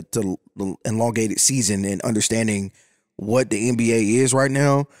the elongated season and understanding what the NBA is right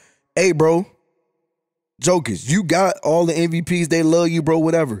now. Hey, bro, Jokic, you got all the MVPs. They love you, bro.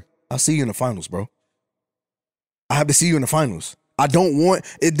 Whatever. I'll see you in the finals, bro. I have to see you in the finals. I don't want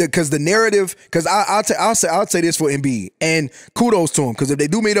it because the narrative. Because I'll say this for Embiid, and kudos to him. Because if they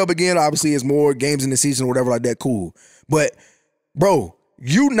do meet up again, obviously it's more games in the season or whatever like that. Cool, but bro,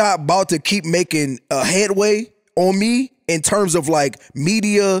 you not about to keep making a headway on me in terms of like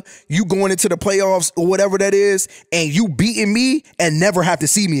media, you going into the playoffs or whatever that is, and you beating me and never have to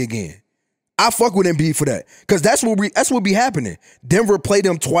see me again. I fuck with Embiid for that. Because that's what be happening. Denver played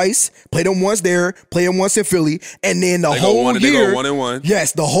them twice, played them once there, played them once in Philly, and then the whole year. They go 1-1.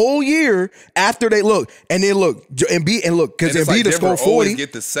 Yes, the whole year after they look. And then look, Embiid, and look, because Embiid will score 40. Always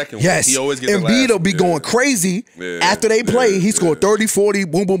get the second one. Yes. He always get the last Embiid will be going crazy. After they play, he scored 30, 40,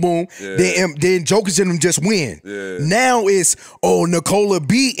 boom, boom, boom. Then Jokic and them just win. Now it's, Nikola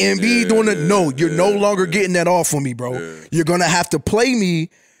beat Embiid doing it. No, you're no longer getting that off on me, bro. You're going to have to play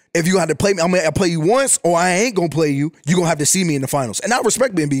me. If you have to play me, I'm going to play you once or I ain't going to play you. You're going to have to see me in the finals. And I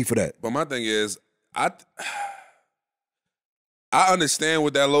respect Embiid for that. But my thing is, I understand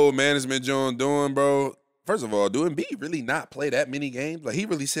what that load management John doing, bro. First of all, do Embiid really not play that many games? Like, he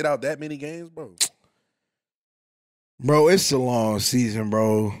really sit out that many games, bro? Bro, it's a long season,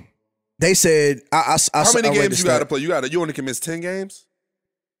 bro. They said, how many games you got to play? You only can miss 10 games?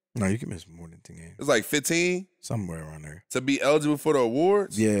 No, you can miss more than 10 games. It's like 15 somewhere around there to be eligible for the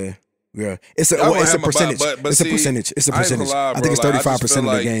awards. Yeah. It's a percentage. It's a percentage. It's a percentage. I think it's 35%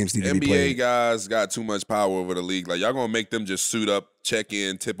 of the games need to be played. NBA guys got too much power over the league. Like, y'all gonna make them just suit up, check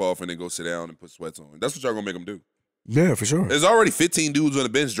in, tip off, and then go sit down and put sweats on. That's what y'all gonna make them do. Yeah, for sure. There's already 15 dudes on the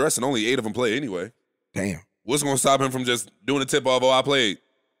bench dressing. Only 8 of them play anyway. Damn. What's gonna stop him from just doing a tip off? Oh, I played,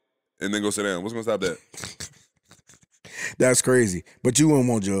 and then go sit down. What's gonna stop that? That's crazy. But you wouldn't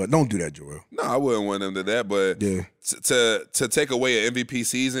want Joel. Don't do that, Joel. No, I wouldn't want them to do that. But yeah. to take away an MVP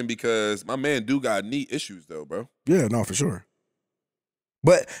season because my man do got knee issues though, bro. Yeah, no, for sure.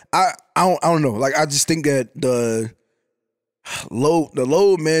 But I don't know. Like, I just think that the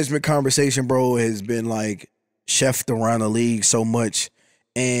load management conversation, bro, has been like chefed around the league so much.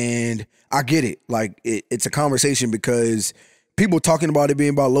 And I get it. Like, it's a conversation because people talking about it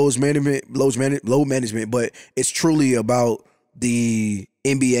being about load management, but it's truly about the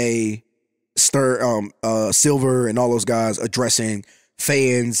NBA, Silver, and all those guys addressing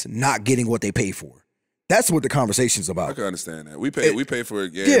fans not getting what they pay for. That's what the conversation's about. I can understand that. We pay for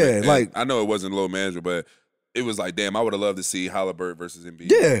it. Yeah, like, I know it wasn't load management, but it was like, damn, I would have loved to see Halliburton versus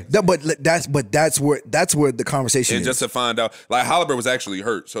Embiid. Yeah, but that's where the conversation and is. just to find out, like, Halliburton was actually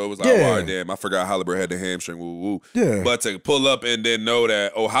hurt, so it was like, oh, all right, damn, I forgot Halliburton had the hamstring, woo woo. Yeah. But to pull up and then know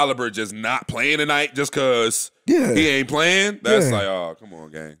that, oh, Halliburton just not playing tonight just because he ain't playing, that's like, oh, come on,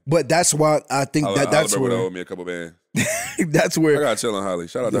 gang. But that's why I think that's Halliburton where would have owed me a couple bands. That's where I got to chill on Holly.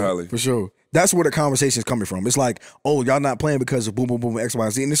 Shout out to Holly for sure. That's where the conversation's coming from. It's like, oh, y'all not playing because of boom, boom, boom, X, Y,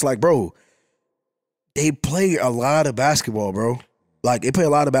 Z, and it's like, bro. They play a lot of basketball, bro. Like, they play a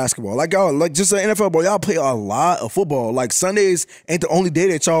lot of basketball. Like, y'all, like, just the NFL, bro, y'all play a lot of football. Like, Sundays ain't the only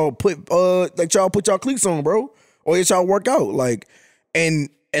day that y'all put y'all cleats on, bro. Or that y'all work out. Like, and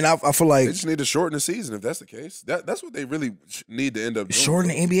I feel like they just need to shorten the season if that's the case. That's what they really need to end up doing. Shorten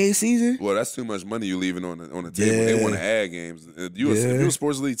the NBA season? Well, that's too much money you leaving on the table. Yeah. They want to add games. If you a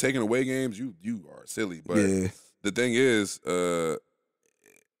sports league taking away games, you are silly. But the thing is,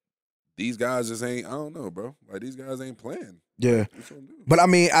 these guys just ain't, I don't know, bro. Like, these guys ain't playing. Yeah. But I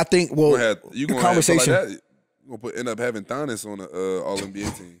mean, I think, well, the conversation. Like you're going to end up having Thomas on the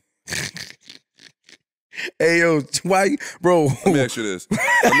All-NBA team. Hey, yo, why, bro? Let me ask you this.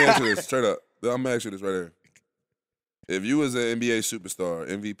 Straight up. I'm going to ask you this right here. If you was an NBA superstar,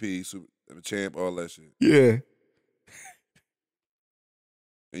 MVP, champ, all that shit. Yeah.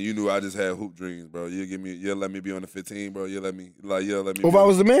 And you knew I just had hoop dreams, bro. You'll let me be on the 15, bro. You'll let me. Well, if I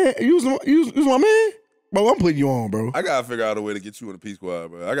was the man, you was my man, bro. I'm putting you on, bro. I gotta figure out a way to get you on the P squad,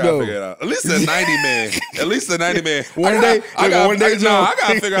 bro. I gotta figure it out. At least a 90 man. At least a 90 man. I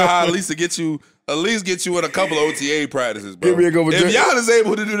gotta figure out how at least get you in a couple of OTA practices, bro. If Giannis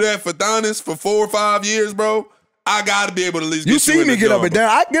able to do that for Thomas for 4 or 5 years, bro, I gotta be able to at least get you. You see me get up and down.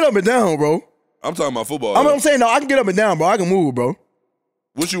 I can get up and down, bro. I'm talking about football. I'm saying, no, I can get up and down, bro. I can move, bro.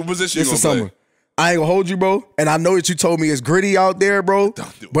 What's your position? This is summer. I ain't gonna hold you, bro. And I know that you told me it's gritty out there, bro.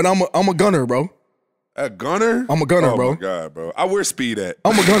 But I'm a gunner, bro. A gunner? I'm a gunner, bro. Oh my God, bro. I wear speed at.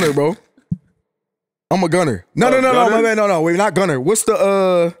 I'm a gunner, bro. I'm a gunner. No, my man, no. Wait, not gunner. What's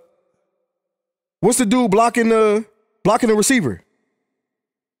the dude blocking the receiver?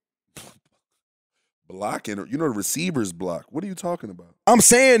 Blocking, you know, the receivers block. What are you talking about? I'm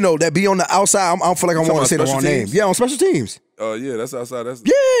saying though that be on the outside. I feel like I want to say the wrong name. Yeah, on special teams. Oh yeah, that's outside. That's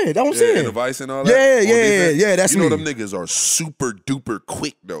that's what I'm saying. And the vice and all that. Yeah. That's me. You know them niggas are super duper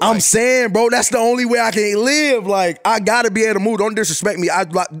quick though. I'm saying, bro, that's the only way I can live. Like, I gotta be able to move. Don't disrespect me.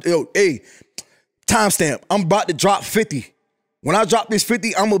 Hey, timestamp. I'm about to drop 50. When I drop this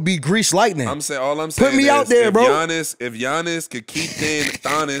 50, I'm gonna be grease lightning. All I'm saying. Put me out there, bro. If Giannis could keep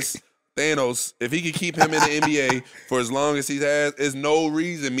Thanos, if he could keep him in the NBA for as long as he has, there's no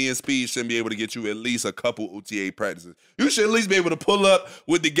reason me and Speed shouldn't be able to get you at least a couple OTA practices. You should at least be able to pull up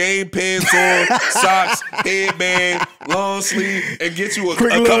with the game pants on, socks, headband, long sleeve, and get you a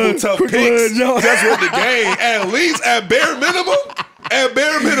couple tough picks just with the game. At least, at bare minimum. At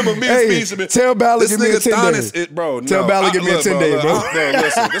bare minimum, me and Speed should be. Tell Ballard give me a 10 day. Tell Ballard give me a 10 day, bro. Bro,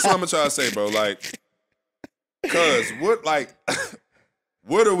 listen, this is what I'm trying to say, bro. Like, cause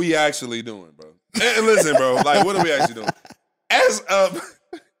what are we actually doing, bro? And listen, bro, like, what are we actually doing? As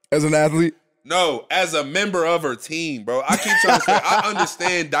an athlete? No, as a member of her team, bro. I keep trying to say, I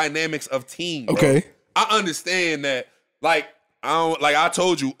understand dynamics of team, bro. Okay. I understand that, I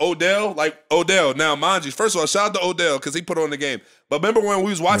told you, Odell. Now, mind you, first of all, shout out to Odell because he put on the game. But remember when we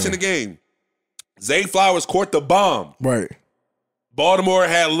was watching the game, Zay Flowers caught the bomb. Right. Baltimore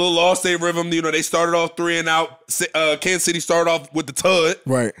had a little lost their rhythm. You know, they started off 3 and out. Kansas City started off with the tud.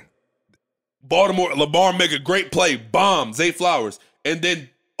 Right. Lamar make a great play. Bomb, Zay Flowers. And then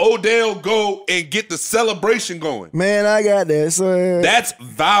Odell go and get the celebration going. Man, I got that, son. That's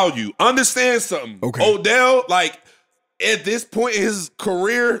value. Understand something. Okay. Odell, like, at this point in his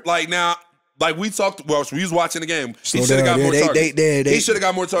career, like now, like we talked, well, we was watching the game. He should have got more targets. He should have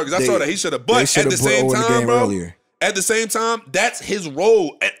got more targets. I saw that. He should have. But at the same time, bro, at the same time, that's his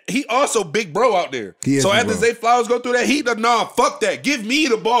role. He also big bro out there. So after Zay Flowers go through that, he does, nah, fuck that. Give me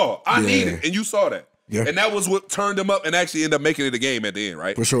the ball. I need it. And you saw that. Yeah. And that was what turned him up and actually ended up making it a game at the end,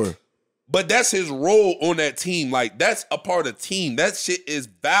 right? For sure. But that's his role on that team. Like, that's a part of the team. That shit is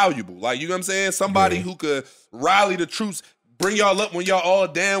valuable. Like, you know what I'm saying? Somebody who could rally the troops, bring y'all up when y'all all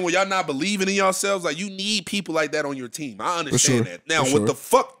down, when y'all not believing in yourselves. Like, you need people like that on your team. I understand that. Now, what the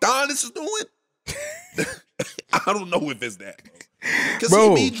fuck Donis is doing, I don't know if it's that, bro.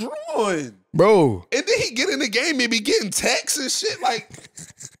 Because he be drawing. Bro. And then he get in the game, maybe getting texts and shit. Like,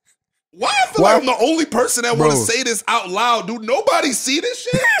 why I feel like I'm the only person that want to say this out loud? Do nobody see this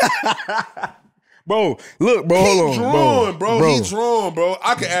shit? Bro, look, bro, hold on. Drawing, bro. He drawn, bro.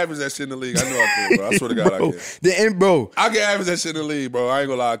 I can average that shit in the league. I know I could, bro. I swear to God, I can. I can average that shit in the league, bro. I ain't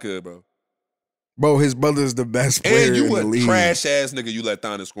gonna lie, I could, bro. Bro, his brother's the best player in the league. And you a trash-ass nigga, you let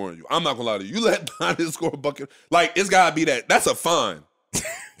Donis score on you. I'm not gonna lie to you. You let Donis score a bucket. Like, it's gotta be that. That's a fine.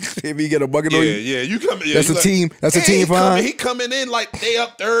 If he get a bucket on you? Yeah, you come in. That's a team. That's a team fine. He coming in like they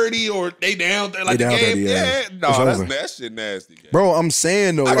up 30 or they down 30. Like the game. 30, no, that shit nasty. Gang. Bro, I'm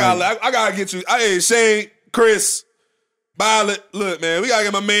saying though. I gotta get you. Hey, Shane, Chris, Violet, look, man, we gotta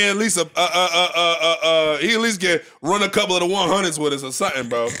get my man at least he at least get run a couple of the 100s with us or something,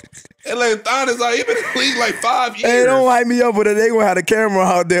 bro. And like Donis, like he been in the league like 5 years. Hey, don't hype me up with it. They gonna have the camera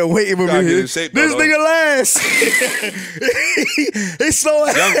out there waiting for me. This nigga last. He's slow.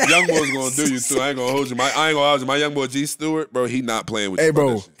 Young boy's gonna do you too. I ain't gonna hold you. I ain't gonna hold you. My young boy G Stewart, bro, he not playing with you. Hey,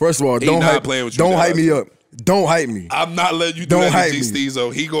 bro, first of all, don't hype me up. Don't hype me. I'm not letting you do that to G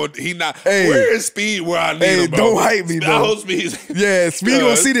Steezo. He not. Hey, where is Speed where I need him, bro? Don't hype me, bro. Speed. Yeah, Speed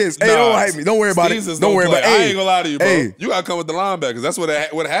gonna see this. Hey, don't hype me. Don't worry about it. Don't worry about it. I ain't gonna lie to you, bro. You gotta come with the linebackers. That's what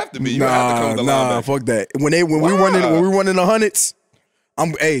it would have to be. You have to come with the linebackers. Fuck that. When we running the hundreds,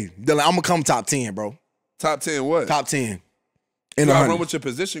 I'm gonna come top 10, bro. Top 10 what? Top 10. You gotta run with your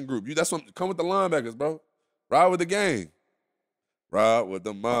position group. That's what come with the linebackers, bro. Ride with the gang. Ride with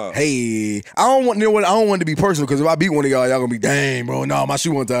the mob. Hey, I don't want it to be personal because if I beat one of y'all gonna be, dang, bro. No, my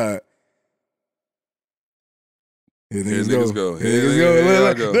shoe one tied. Here niggas go.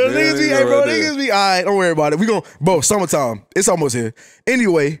 Niggas be all right. Don't worry about it. Bro, summertime. It's almost here.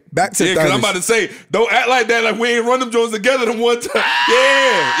 Anyway, back to the because I'm about to say, don't act like that. Like we ain't run them Jones together the one time.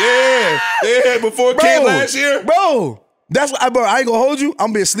 Yeah. Before Kid last year, bro. That's what bro. I ain't gonna hold you.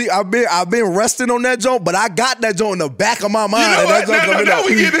 I'm been sleep. I've been resting on that joint, but I got that joint in the back of my mind. You know what? Now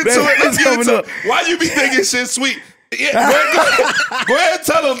we get into it. Let's get into it. Why you be thinking shit sweet? Yeah, go ahead,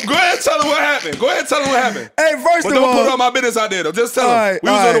 tell him. Go ahead, tell him what happened. Hey, first of all, don't put all my business out there though. Just tell him. We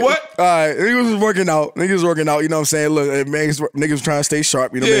was on the what? All right, niggas was working out. You know what I'm saying? Look, niggas trying to stay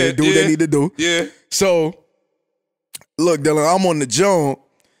sharp. You know what I mean? Do what they need to do. Yeah. So, look, Dylan, I'm on the joint.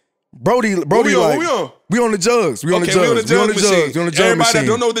 Brody, what we on? We on the jugs. We on the jugs. Everybody that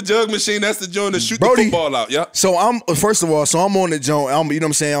don't know the jug machine, that's the joint to shoot the football out. Yeah. So I'm on the joint. You know what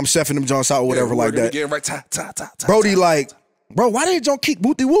I'm saying? I'm chefing them joints out or whatever like that. Brody like, bro, why did John keep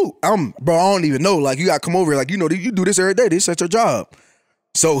whoopty whoop? Bro, I don't even know. Like you gotta come over here. Like you know, you do this every day. This is your job.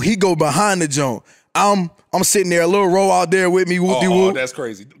 So he go behind the joint. I'm sitting there, a little roll out there with me, whoopty whoop. Oh, that's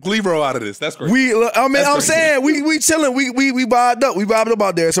crazy. Leave roll out of this. That's crazy. I'm saying we chilling. We vibed up. We vibed up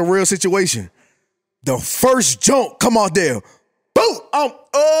out there. It's a real situation. The first jump come out there. Boom!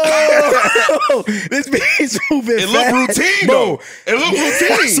 This bitch moving fast. It look routine, though. It look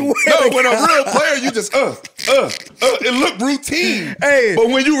routine. No, when a real player, you just it look routine. Hey, but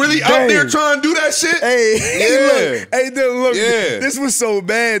when you really out there trying to do that shit, look. This was so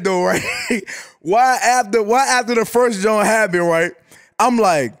bad though, right? Why after the first joint happened, right? I'm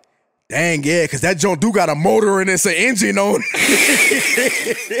like, dang, yeah, because that joint do got a motor and it's an engine on.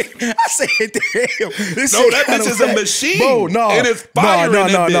 I said, damn. That bitch is a machine. Bro, no. And it's fire in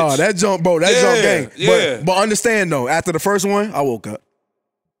that bitch. No, that joint, bro, that joint gang. Yeah. But understand, though, after the first one, I woke up.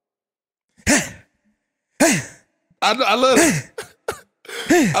 I love it.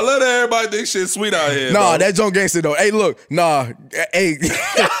 I love that everybody think shit sweet out here. Nah, that joint gangster though. Hey, look, hey,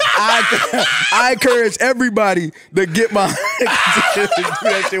 I encourage everybody to get my do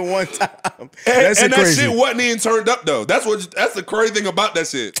that shit one time. And that shit wasn't even turned up though. That's the crazy thing about that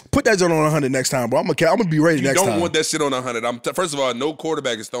shit. Put that joint on 100 next time, bro. I'm gonna be ready next time. You don't want that shit on 100. First of all, no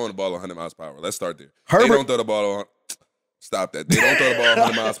quarterback is throwing the ball 100 miles per hour. Let's start there. Herbert, they don't throw the ball on. Stop that. They don't throw the ball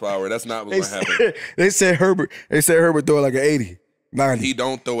 100 miles per hour. That's not what's gonna happen. They said Herbert throw it like an 80. 90. He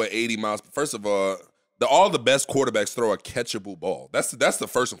don't throw at 80 miles. First of all, all the best quarterbacks throw a catchable ball. That's the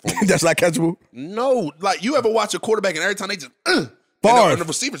first and foremost. That's not catchable? No. Like, you ever watch a quarterback and every time they just, and the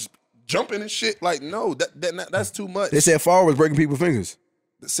receivers jumping and shit? Like, no, that's too much. They said Favre was breaking people's fingers.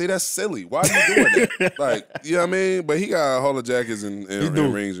 See, that's silly. Why are you doing that? Like, you know what I mean? But he got a whole of jackets and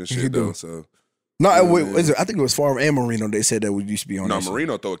rings and shit, though. So. No, I think it was Favre and Marino. They said that we used to be on. No,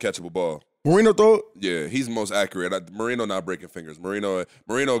 Marino throw a catchable ball. Marino throw it? Yeah, he's the most accurate. Marino not breaking fingers. Marino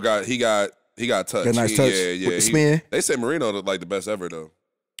got touch. Got a nice touch. Yeah. With the spin. They say Marino like the best ever though.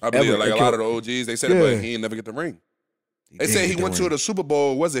 I believe like a lot of the OGs. They said it, but he ain't never get the ring. They say he went to the Super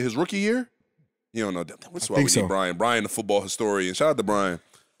Bowl. Was it his rookie year? You don't know. That's why we need Brian. Brian, the football historian. Shout out to Brian.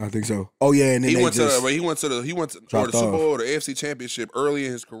 I think so. Oh yeah, and then he went to the Super Bowl or the AFC Championship early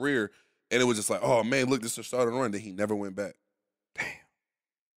in his career, and it was just like, oh man, look, this is the starting run. Then he never went back. Damn.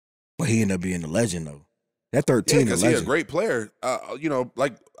 But he ended up being a legend though. That 13 because he's a great player.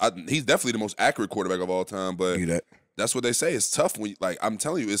 He's definitely the most accurate quarterback of all time. But that's what they say. It's tough when I'm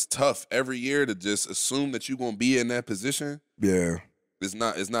telling you, it's tough every year to just assume that you're gonna be in that position. Yeah. It's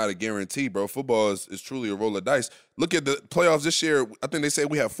not a guarantee, bro. Football is truly a roll of dice. Look at the playoffs this year. I think they say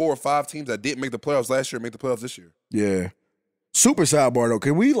we have 4 or 5 teams that didn't make the playoffs last year make the playoffs this year. Yeah. Super sidebar though.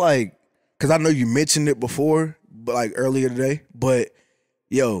 Can we because I know you mentioned it before, but earlier today, but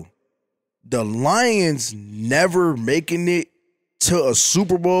yo, the Lions never making it to a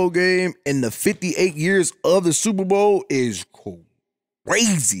Super Bowl game in the 58 years of the Super Bowl is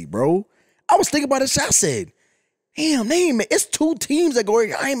crazy, bro. I was thinking about this. I said, damn, it's 2 teams that go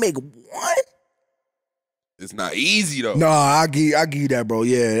here. I ain't make one. It's not easy though. No, I give that, bro.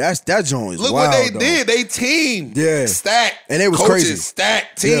 Yeah, that joint is Look wild, what they though. did. They team. Yeah. Stacked. And it was coaches, crazy.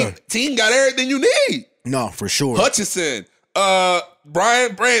 Stacked. Team. Yeah. Team got everything you need. No, for sure. Hutchinson.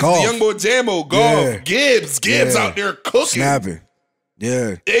 Brian Branch, the young boy Jambo, Golf, Gibbs out there cooking. Snapping.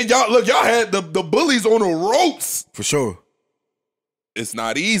 Yeah. And y'all had the bullies on the ropes. For sure. It's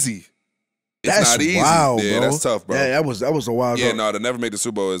not easy. That's not easy. wild, yeah, bro. that's tough, bro. Yeah, that was a wild. Yeah, no, to never make the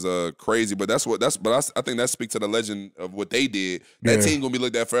Super Bowl is crazy, but I think that speaks to the legend of what they did. That team gonna be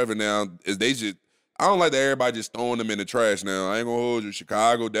looked at forever now. I don't like that everybody just throwing them in the trash now. I ain't gonna hold you.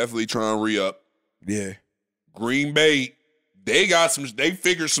 Chicago definitely trying to re-up. Yeah. Green Bay, they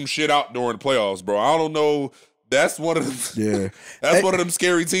figured some shit out during the playoffs, bro. I don't know. That's one of them. Yeah, that's one of them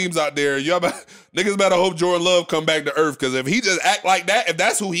scary teams out there. Niggas better hope Jordan Love come back to earth, because if he just act like that, if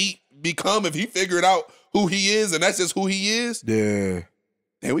that's who he become, if he figured out who he is and that's just who he is, yeah.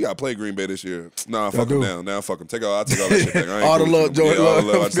 Hey, we gotta play Green Bay this year. Nah, fuck him now. Now fuck him. I'll take all that shit back. I ain't all the love, Jordan Love. All the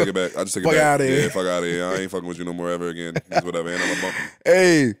love. I just take it back. I just take it fuck back. Out of here. Yeah, fuck out of here. I ain't fucking with you no more ever again. It's whatever. Ain't I'm a bump.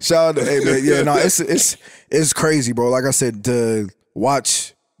 Hey, shout out to man. Yeah, no, it's crazy, bro. Like I said, to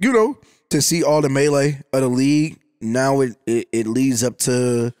watch, to see all the melee of the league. Now it leads up to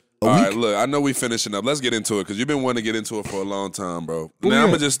a week. Right, look, I know we finishing up. Let's get into it, because you've been wanting to get into it for a long time, bro. Now I'm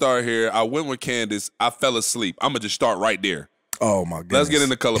gonna just start here. I went with Candace. I fell asleep. I'm gonna just start right there. Oh my goodness. Let's get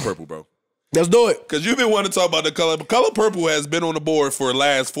into color purple, bro. Let's do it. Because you've been wanting to talk about the color. Color purple has been on the board for the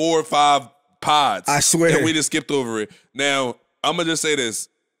last 4 or 5 pods. I swear. And we just skipped over it. Now, I'm going to just say this.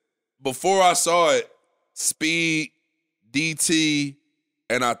 Before I saw it, Speed, DT,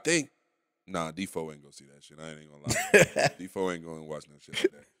 and I think, D4 ain't going to see that shit. I ain't going to lie. D4 ain't going to watch no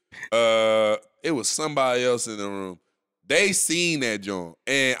shit like that. It was somebody else in the room. They seen that joint.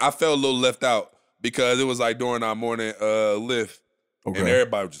 And I felt a little left out, because it was like during our morning lift. Okay. And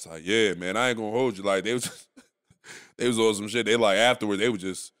everybody was just like, yeah, man, I ain't gonna hold you. Like, they was on some shit. They like, afterwards, they were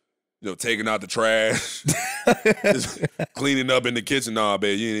just, taking out the trash, just cleaning up in the kitchen. Nah,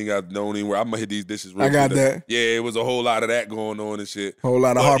 babe, you ain't got no anywhere. I'm gonna hit these dishes real I got quick. that. Yeah, it was a whole lot of that going on and shit. Whole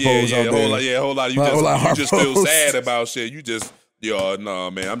lot of harpos out there. A whole lot. You just feel sad about shit. You just, nah,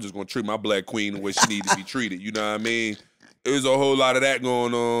 man, I'm just gonna treat my black queen the way she needs to be treated. You know what I mean? It was a whole lot of that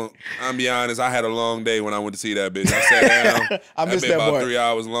going on. I'm be honest, I had a long day when I went to see that bitch. I sat down. I missed that about 3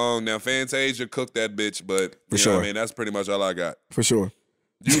 hours long. Now, Fantasia cooked that bitch, but for sure. What I mean? That's pretty much all I got. For sure.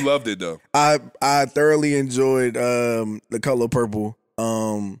 You loved it, though. I thoroughly enjoyed the color purple.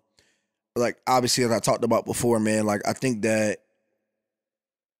 Obviously, as I talked about before, man, I think that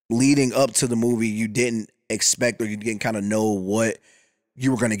leading up to the movie, you didn't expect, or you didn't kind of know what you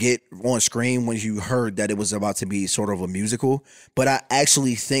were going to get on screen when you heard that it was about to be sort of a musical. But I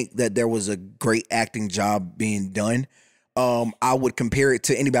actually think that there was a great acting job being done. I would compare it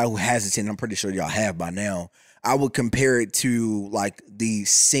to anybody who hasn't seen it. I'm pretty sure y'all have by now. I would compare it to the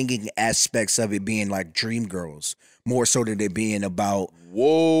singing aspects of it being like Dreamgirls, more so than it being about.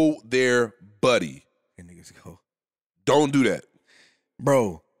 Whoa there, buddy. Niggas go. Don't do that.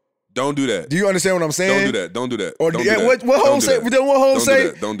 Bro. Don't do that. Do you understand what I'm saying? Don't do that. Don't do that. Or Don't do that. what Holmes say? Then what Holmes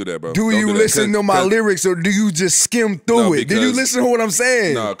say? Don't do that, bro. Do you listen to my lyrics or do you just skim through it? Do you listen to what I'm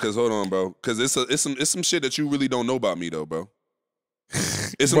saying? No, because hold on, bro. Because it's some shit that you really don't know about me, though, bro.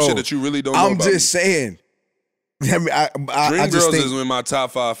 It's some shit that you really don't know about me. I'm just saying. I mean, I Dreamgirls is in my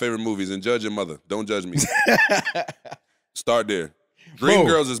top 5 favorite movies, and judge your mother. Don't judge me. Start there.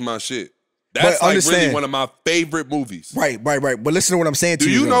 Dreamgirls is my shit. That's like really one of my favorite movies. Right. But listen to what I'm saying to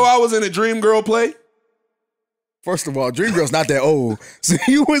you. Do you know I was in a Dreamgirl play? First of all, Dreamgirl's not that old. So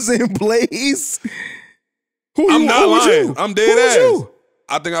you was in plays? I'm not lying. I'm dead ass. Who was you?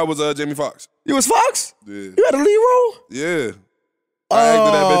 I think I was Jamie Foxx. You was Fox? Yeah. You had a lead role? Yeah. I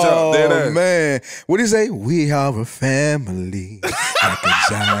acted that bitch out. Dead ass. Man. What did he say? We are a family like a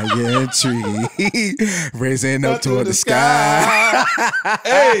giant tree raising up toward the sky.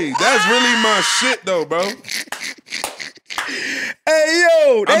 Hey, that's really my shit though, bro. Hey,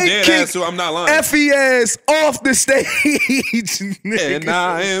 yo. I'm dead ass too. I'm not lying. Effie ass off the stage. And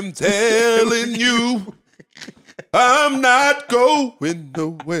I am telling you, I'm not going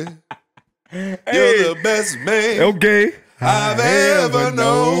nowhere. You're the best man. Okay. I've ever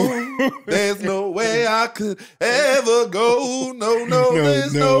known. There's no way I could ever go. No,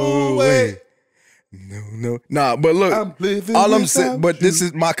 there's no way. No. Nah, but look, all I'm saying, but this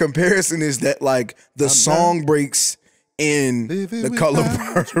is my comparison is that like the song breaks in The Color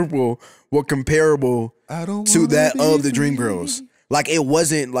Purple were comparable to that of the Dreamgirls. Like it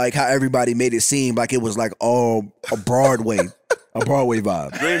wasn't like how everybody made it seem like it was like all a Broadway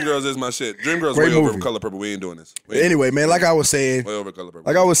vibe. Dreamgirls is my shit. Dreamgirls way over Color Purple. We ain't doing this. Anyway, man, like I was saying, way over Color Purple.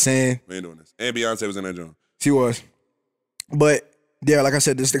 Like I was saying, we ain't doing this. And Beyonce was in that joint. She was, but yeah, like I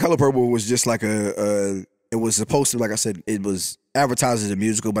said, The Color Purple was just like it was supposed to, like I said, it was advertised as a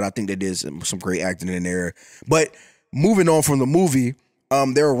musical, but I think they did some great acting in there. But moving on from the movie,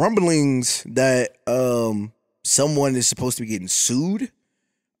 there are rumblings that someone is supposed to be getting sued.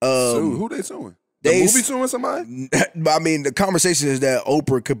 Sued? Who they suing? The movie suing somebody? I mean, the conversation is that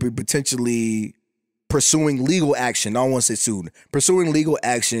Oprah could be potentially pursuing legal action. I don't want to say sued. Pursuing legal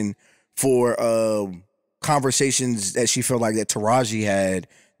action for conversations that she felt like that Taraji had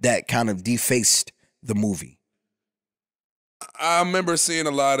that kind of defaced the movie. I remember seeing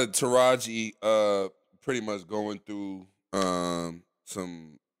a lot of Taraji pretty much going through her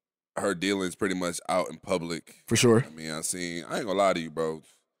dealings pretty much out in public. For sure. I mean, I ain't gonna lie to you, bro.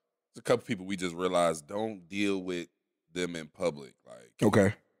 There's a couple people we just realized don't deal with them in public. Like,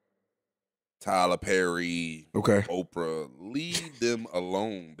 okay. Tyler Perry, okay, Oprah, leave them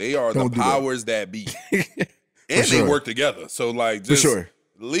alone. They are the powers that be. And they work together. So, like, just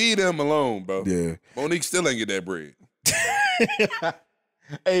leave them alone, bro. Yeah. Monique still ain't get that bread.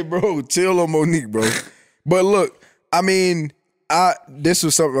 Hey, bro, chill on Monique, bro. But look, I mean, this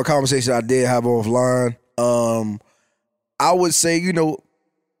was a conversation I did have offline. I would say,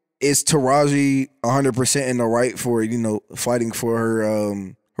 is Taraji 100% in the right for, fighting for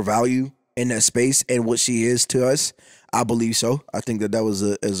her value in that space and what she is to us? I believe so. I think that was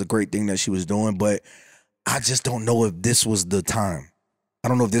a great thing that she was doing, but I just don't know if this was the time. I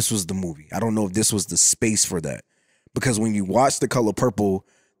don't know if this was the movie. I don't know if this was the space for that. Because when you watch The Color Purple,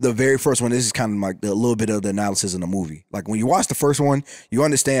 the very first one, this is kind of like a little bit of the analysis in the movie. Like when you watch the first one, you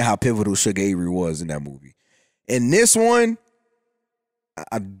understand how pivotal Sugar Avery was in that movie. In this one,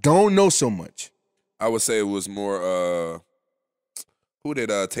 I don't know so much. I would say it was more, who did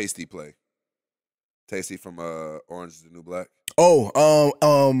Tasty play? Tasty from Orange is the New Black. Oh,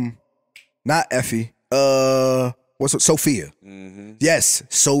 not Effie. What's it? Sophia. Mm-hmm. Yes,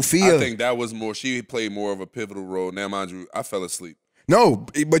 Sophia. I think that was more. She played more of a pivotal role. Now, mind you, I fell asleep. No,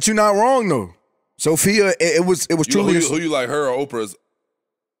 but you're not wrong though. Sophia, it was truly. Who you like? Her or Oprah's?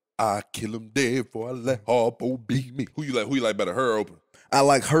 I kill him dead before I let Harpo beat me. Who you like better? Her or Oprah? I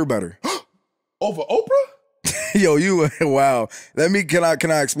like her better. Over Oprah? Yo, you wow.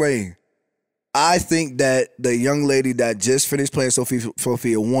 Can I explain? I think that the young lady that just finished playing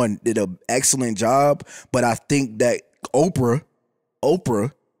Sophia 1 did an excellent job, but I think that Oprah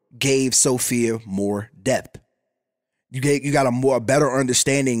gave Sophia more depth. You got a better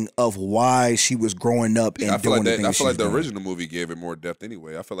understanding of why she was growing up and doing the things I feel like the doing. original movie gave it more depth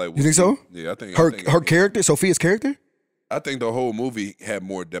anyway. I feel like you think so? Yeah, I think her character, Sophia's character. I think the whole movie had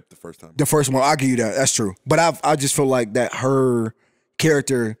more depth the first time. The first one, I'll give you that. That's true. But I just feel like that her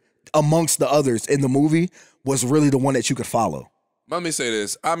character, amongst the others in the movie, was really the one that you could follow. Let me say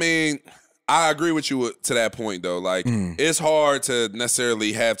this. I mean, I agree with you to that point, though. Like, it's hard to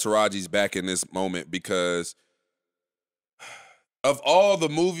necessarily have Taraji's back in this moment because of all the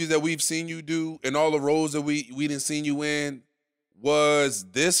movies that we've seen you do and all the roles that we didn't seen you in, was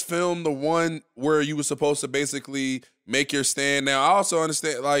this film the one where you were supposed to basically make your stand? Now, I also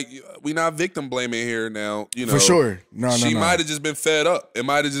understand, like, we not victim blaming here now. You know, For sure. She might have just been fed up. It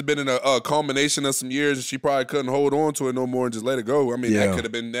might have just been in a culmination of some years, and she probably couldn't hold on to it no more and just let it go. I mean, that could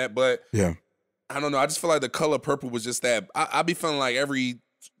have been that, but I don't know. I just feel like The Color Purple was just that. I be feeling like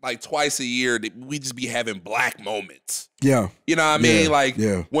twice a year that we just be having black moments. Yeah. You know what I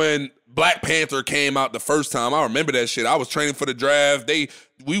mean? When Black Panther came out the first time, I remember that shit. I was training for the draft.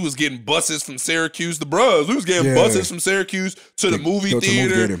 We was getting buses from Syracuse. The bros, we was getting buses from Syracuse to the movie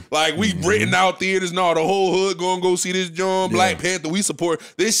theater. Like, we renting out theaters and all, the whole hood going to go see this John. Black Panther, we support.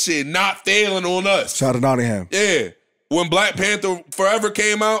 This shit not failing on us. Shout out to Nottingham. Yeah. When Black Panther Forever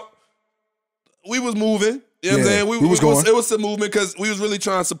came out, we was moving. You know what I'm saying? We was going. It was a movement because we was really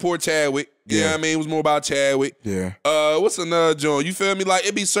trying to support Chadwick. You know what I mean? It was more about Chadwick. Yeah. What's another joint? You feel me? Like,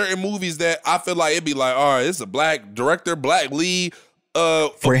 it be certain movies that I feel like it be like, all right, it's a black director, black lead.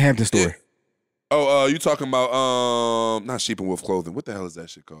 Fred Hampton story. You talking about not Sheep and Wolf Clothing. What the hell is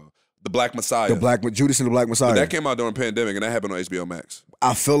that shit called? The Black Messiah. Judas and the Black Messiah. But that came out during pandemic, and that happened on HBO Max.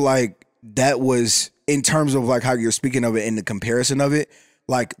 I feel like that was, in terms of like how you're speaking of it and the comparison of it,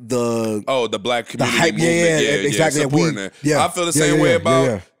 like the black community hype, movement, exactly. Supporting that. I feel the same way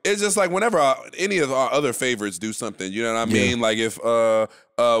about. It's just like whenever any of our other favorites do something, you know what I mean? Like if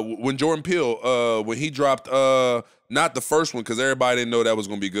when Jordan Peele when he dropped not the first one because everybody didn't know that was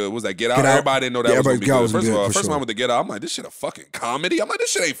gonna be good. What was that Get Out? Everybody didn't know that was gonna be good. First of all, first time with the Get Out, I'm like, this shit a fucking comedy. I'm like,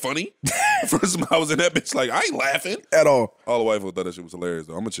 this shit ain't funny. First time I was in that bitch, like, I ain't laughing at all. All the wife thought that shit was hilarious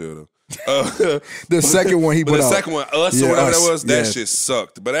though. I'm gonna chill though. The second one he put out. The second one, Us or whatever that was, that shit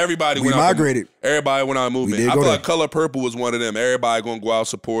sucked. But everybody went migrated. Everybody went on movement. I feel like Color Purple was one of them. Everybody gonna go out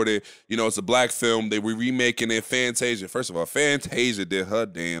support it. You know, it's a black film. They were remaking it. Fantasia. First of all, Fantasia did her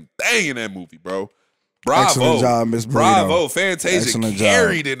damn thing in that movie, bro. Bravo. Excellent job, Miss Bravo. Fantasia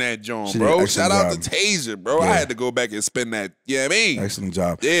carried in that joint, bro. Shout out to Tasia, bro. Yeah. I had to go back and spin that. Yeah, you know what I mean? Excellent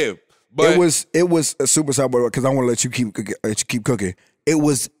job. Yeah. But it was a super side because I want to let you keep cooking. It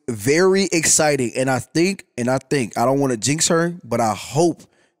was very exciting, and I think I don't want to jinx her, but I hope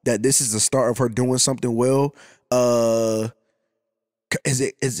that this is the start of her doing something well.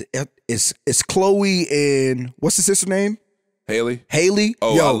 It's Chloe and what's the sister name? Haley.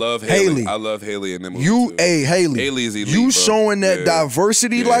 Oh, I love Haley. I love Haley in that movie. Haley. Haley is elite. You bro. showing that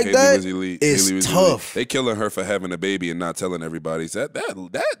diversity like Haley that was elite. is Haley was tough. Elite. They killing her for having a baby and not telling everybody.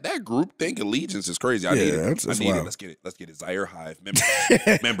 That group think allegiance is crazy. I need it. I need it. Let's get it. Let's get it. Zaire Hive members.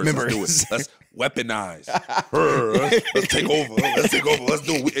 Let's do it. Let's weaponize. Let's take over. Let's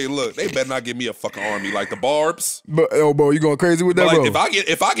do it. Hey, look, they better not give me a fucking army like the Barbs. But bro, you going crazy with that, like, bro? If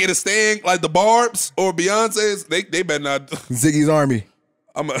I get a stand like the Barbs or Beyonce's, they better not. Ziggy's Army.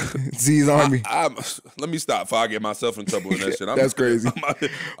 Z's Army. Let me stop before I get myself in trouble with that shit. That's crazy.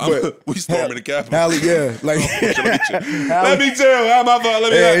 We storming the Capitol. Halle, yeah. Like, let me tell you. How my fault?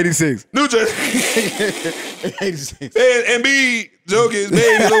 Let me 86. New Jersey. 86. And B, joking,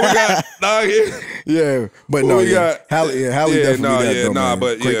 baby. So we got dog here. Yeah. But no, Halle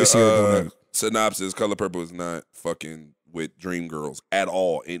definitely synopsis, Color Purple is not fucking with Dream Girls at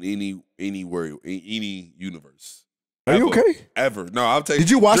all in anywhere, in any universe. Are you okay? Ever. No, I'll take. Did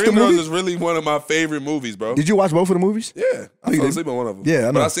you watch Dream the movie? Girls is really one of my favorite movies, bro. Did you watch both of the movies? Yeah. I fell asleep on one of them. Yeah,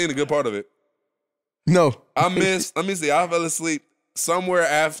 I know. But I seen a good part of it. No. Let me see. I fell asleep somewhere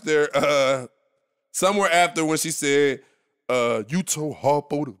after when she said, you told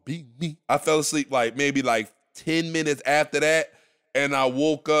Harpo to beat me. I fell asleep maybe 10 minutes after that, and I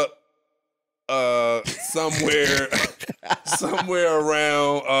woke up somewhere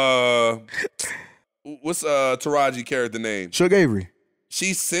around what's Taraji character name? Suge Avery.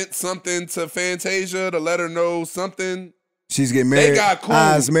 She sent something to Fantasia to let her know something. She's getting married. They got cool.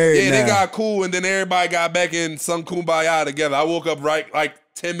 Married now. They got cool, and then everybody got back in some kumbaya together. I woke up right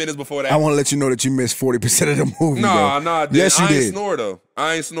 10 minutes before that. I want to let you know that you missed 40% of the movie. Nah. Yes, you did. I ain't snore though.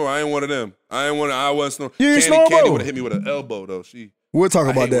 I ain't one of them. I wasn't snore. You ain't snore, Candy would have hit me with an elbow though. We'll talk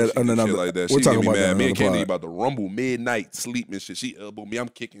about that on another. Like that. We'll talk about that. Me and Candy about to rumble midnight sleep and shit. She elbowed me. I'm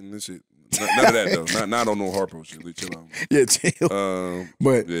kicking this shit. None of that though. Not on no Harpo shit. Chill out. Yeah, chill.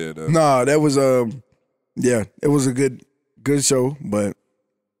 But nah, that was it was a good show. But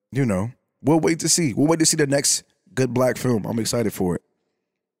we'll wait to see. We'll wait to see the next good black film. I'm excited for it.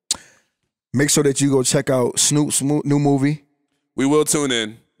 Make sure that you go check out Snoop's new movie. We will tune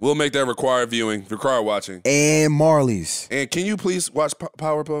in. We'll make that required watching. And Marley's. And can you please watch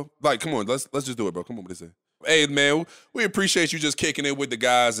Powerpuff? Come on, let's just do it, bro. Come on, what they say. Hey, man, we appreciate you just kicking it with the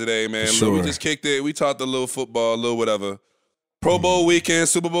guys today, man. Sure. Look, we just kicked it. We talked a little football, a little whatever. Pro Bowl weekend,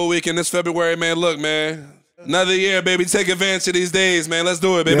 Super Bowl weekend this February, man. Look, man, Another year, baby. Take advantage of these days, man. Let's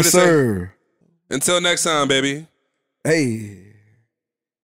do it, baby. Yes, sir. Until next time, baby. Hey.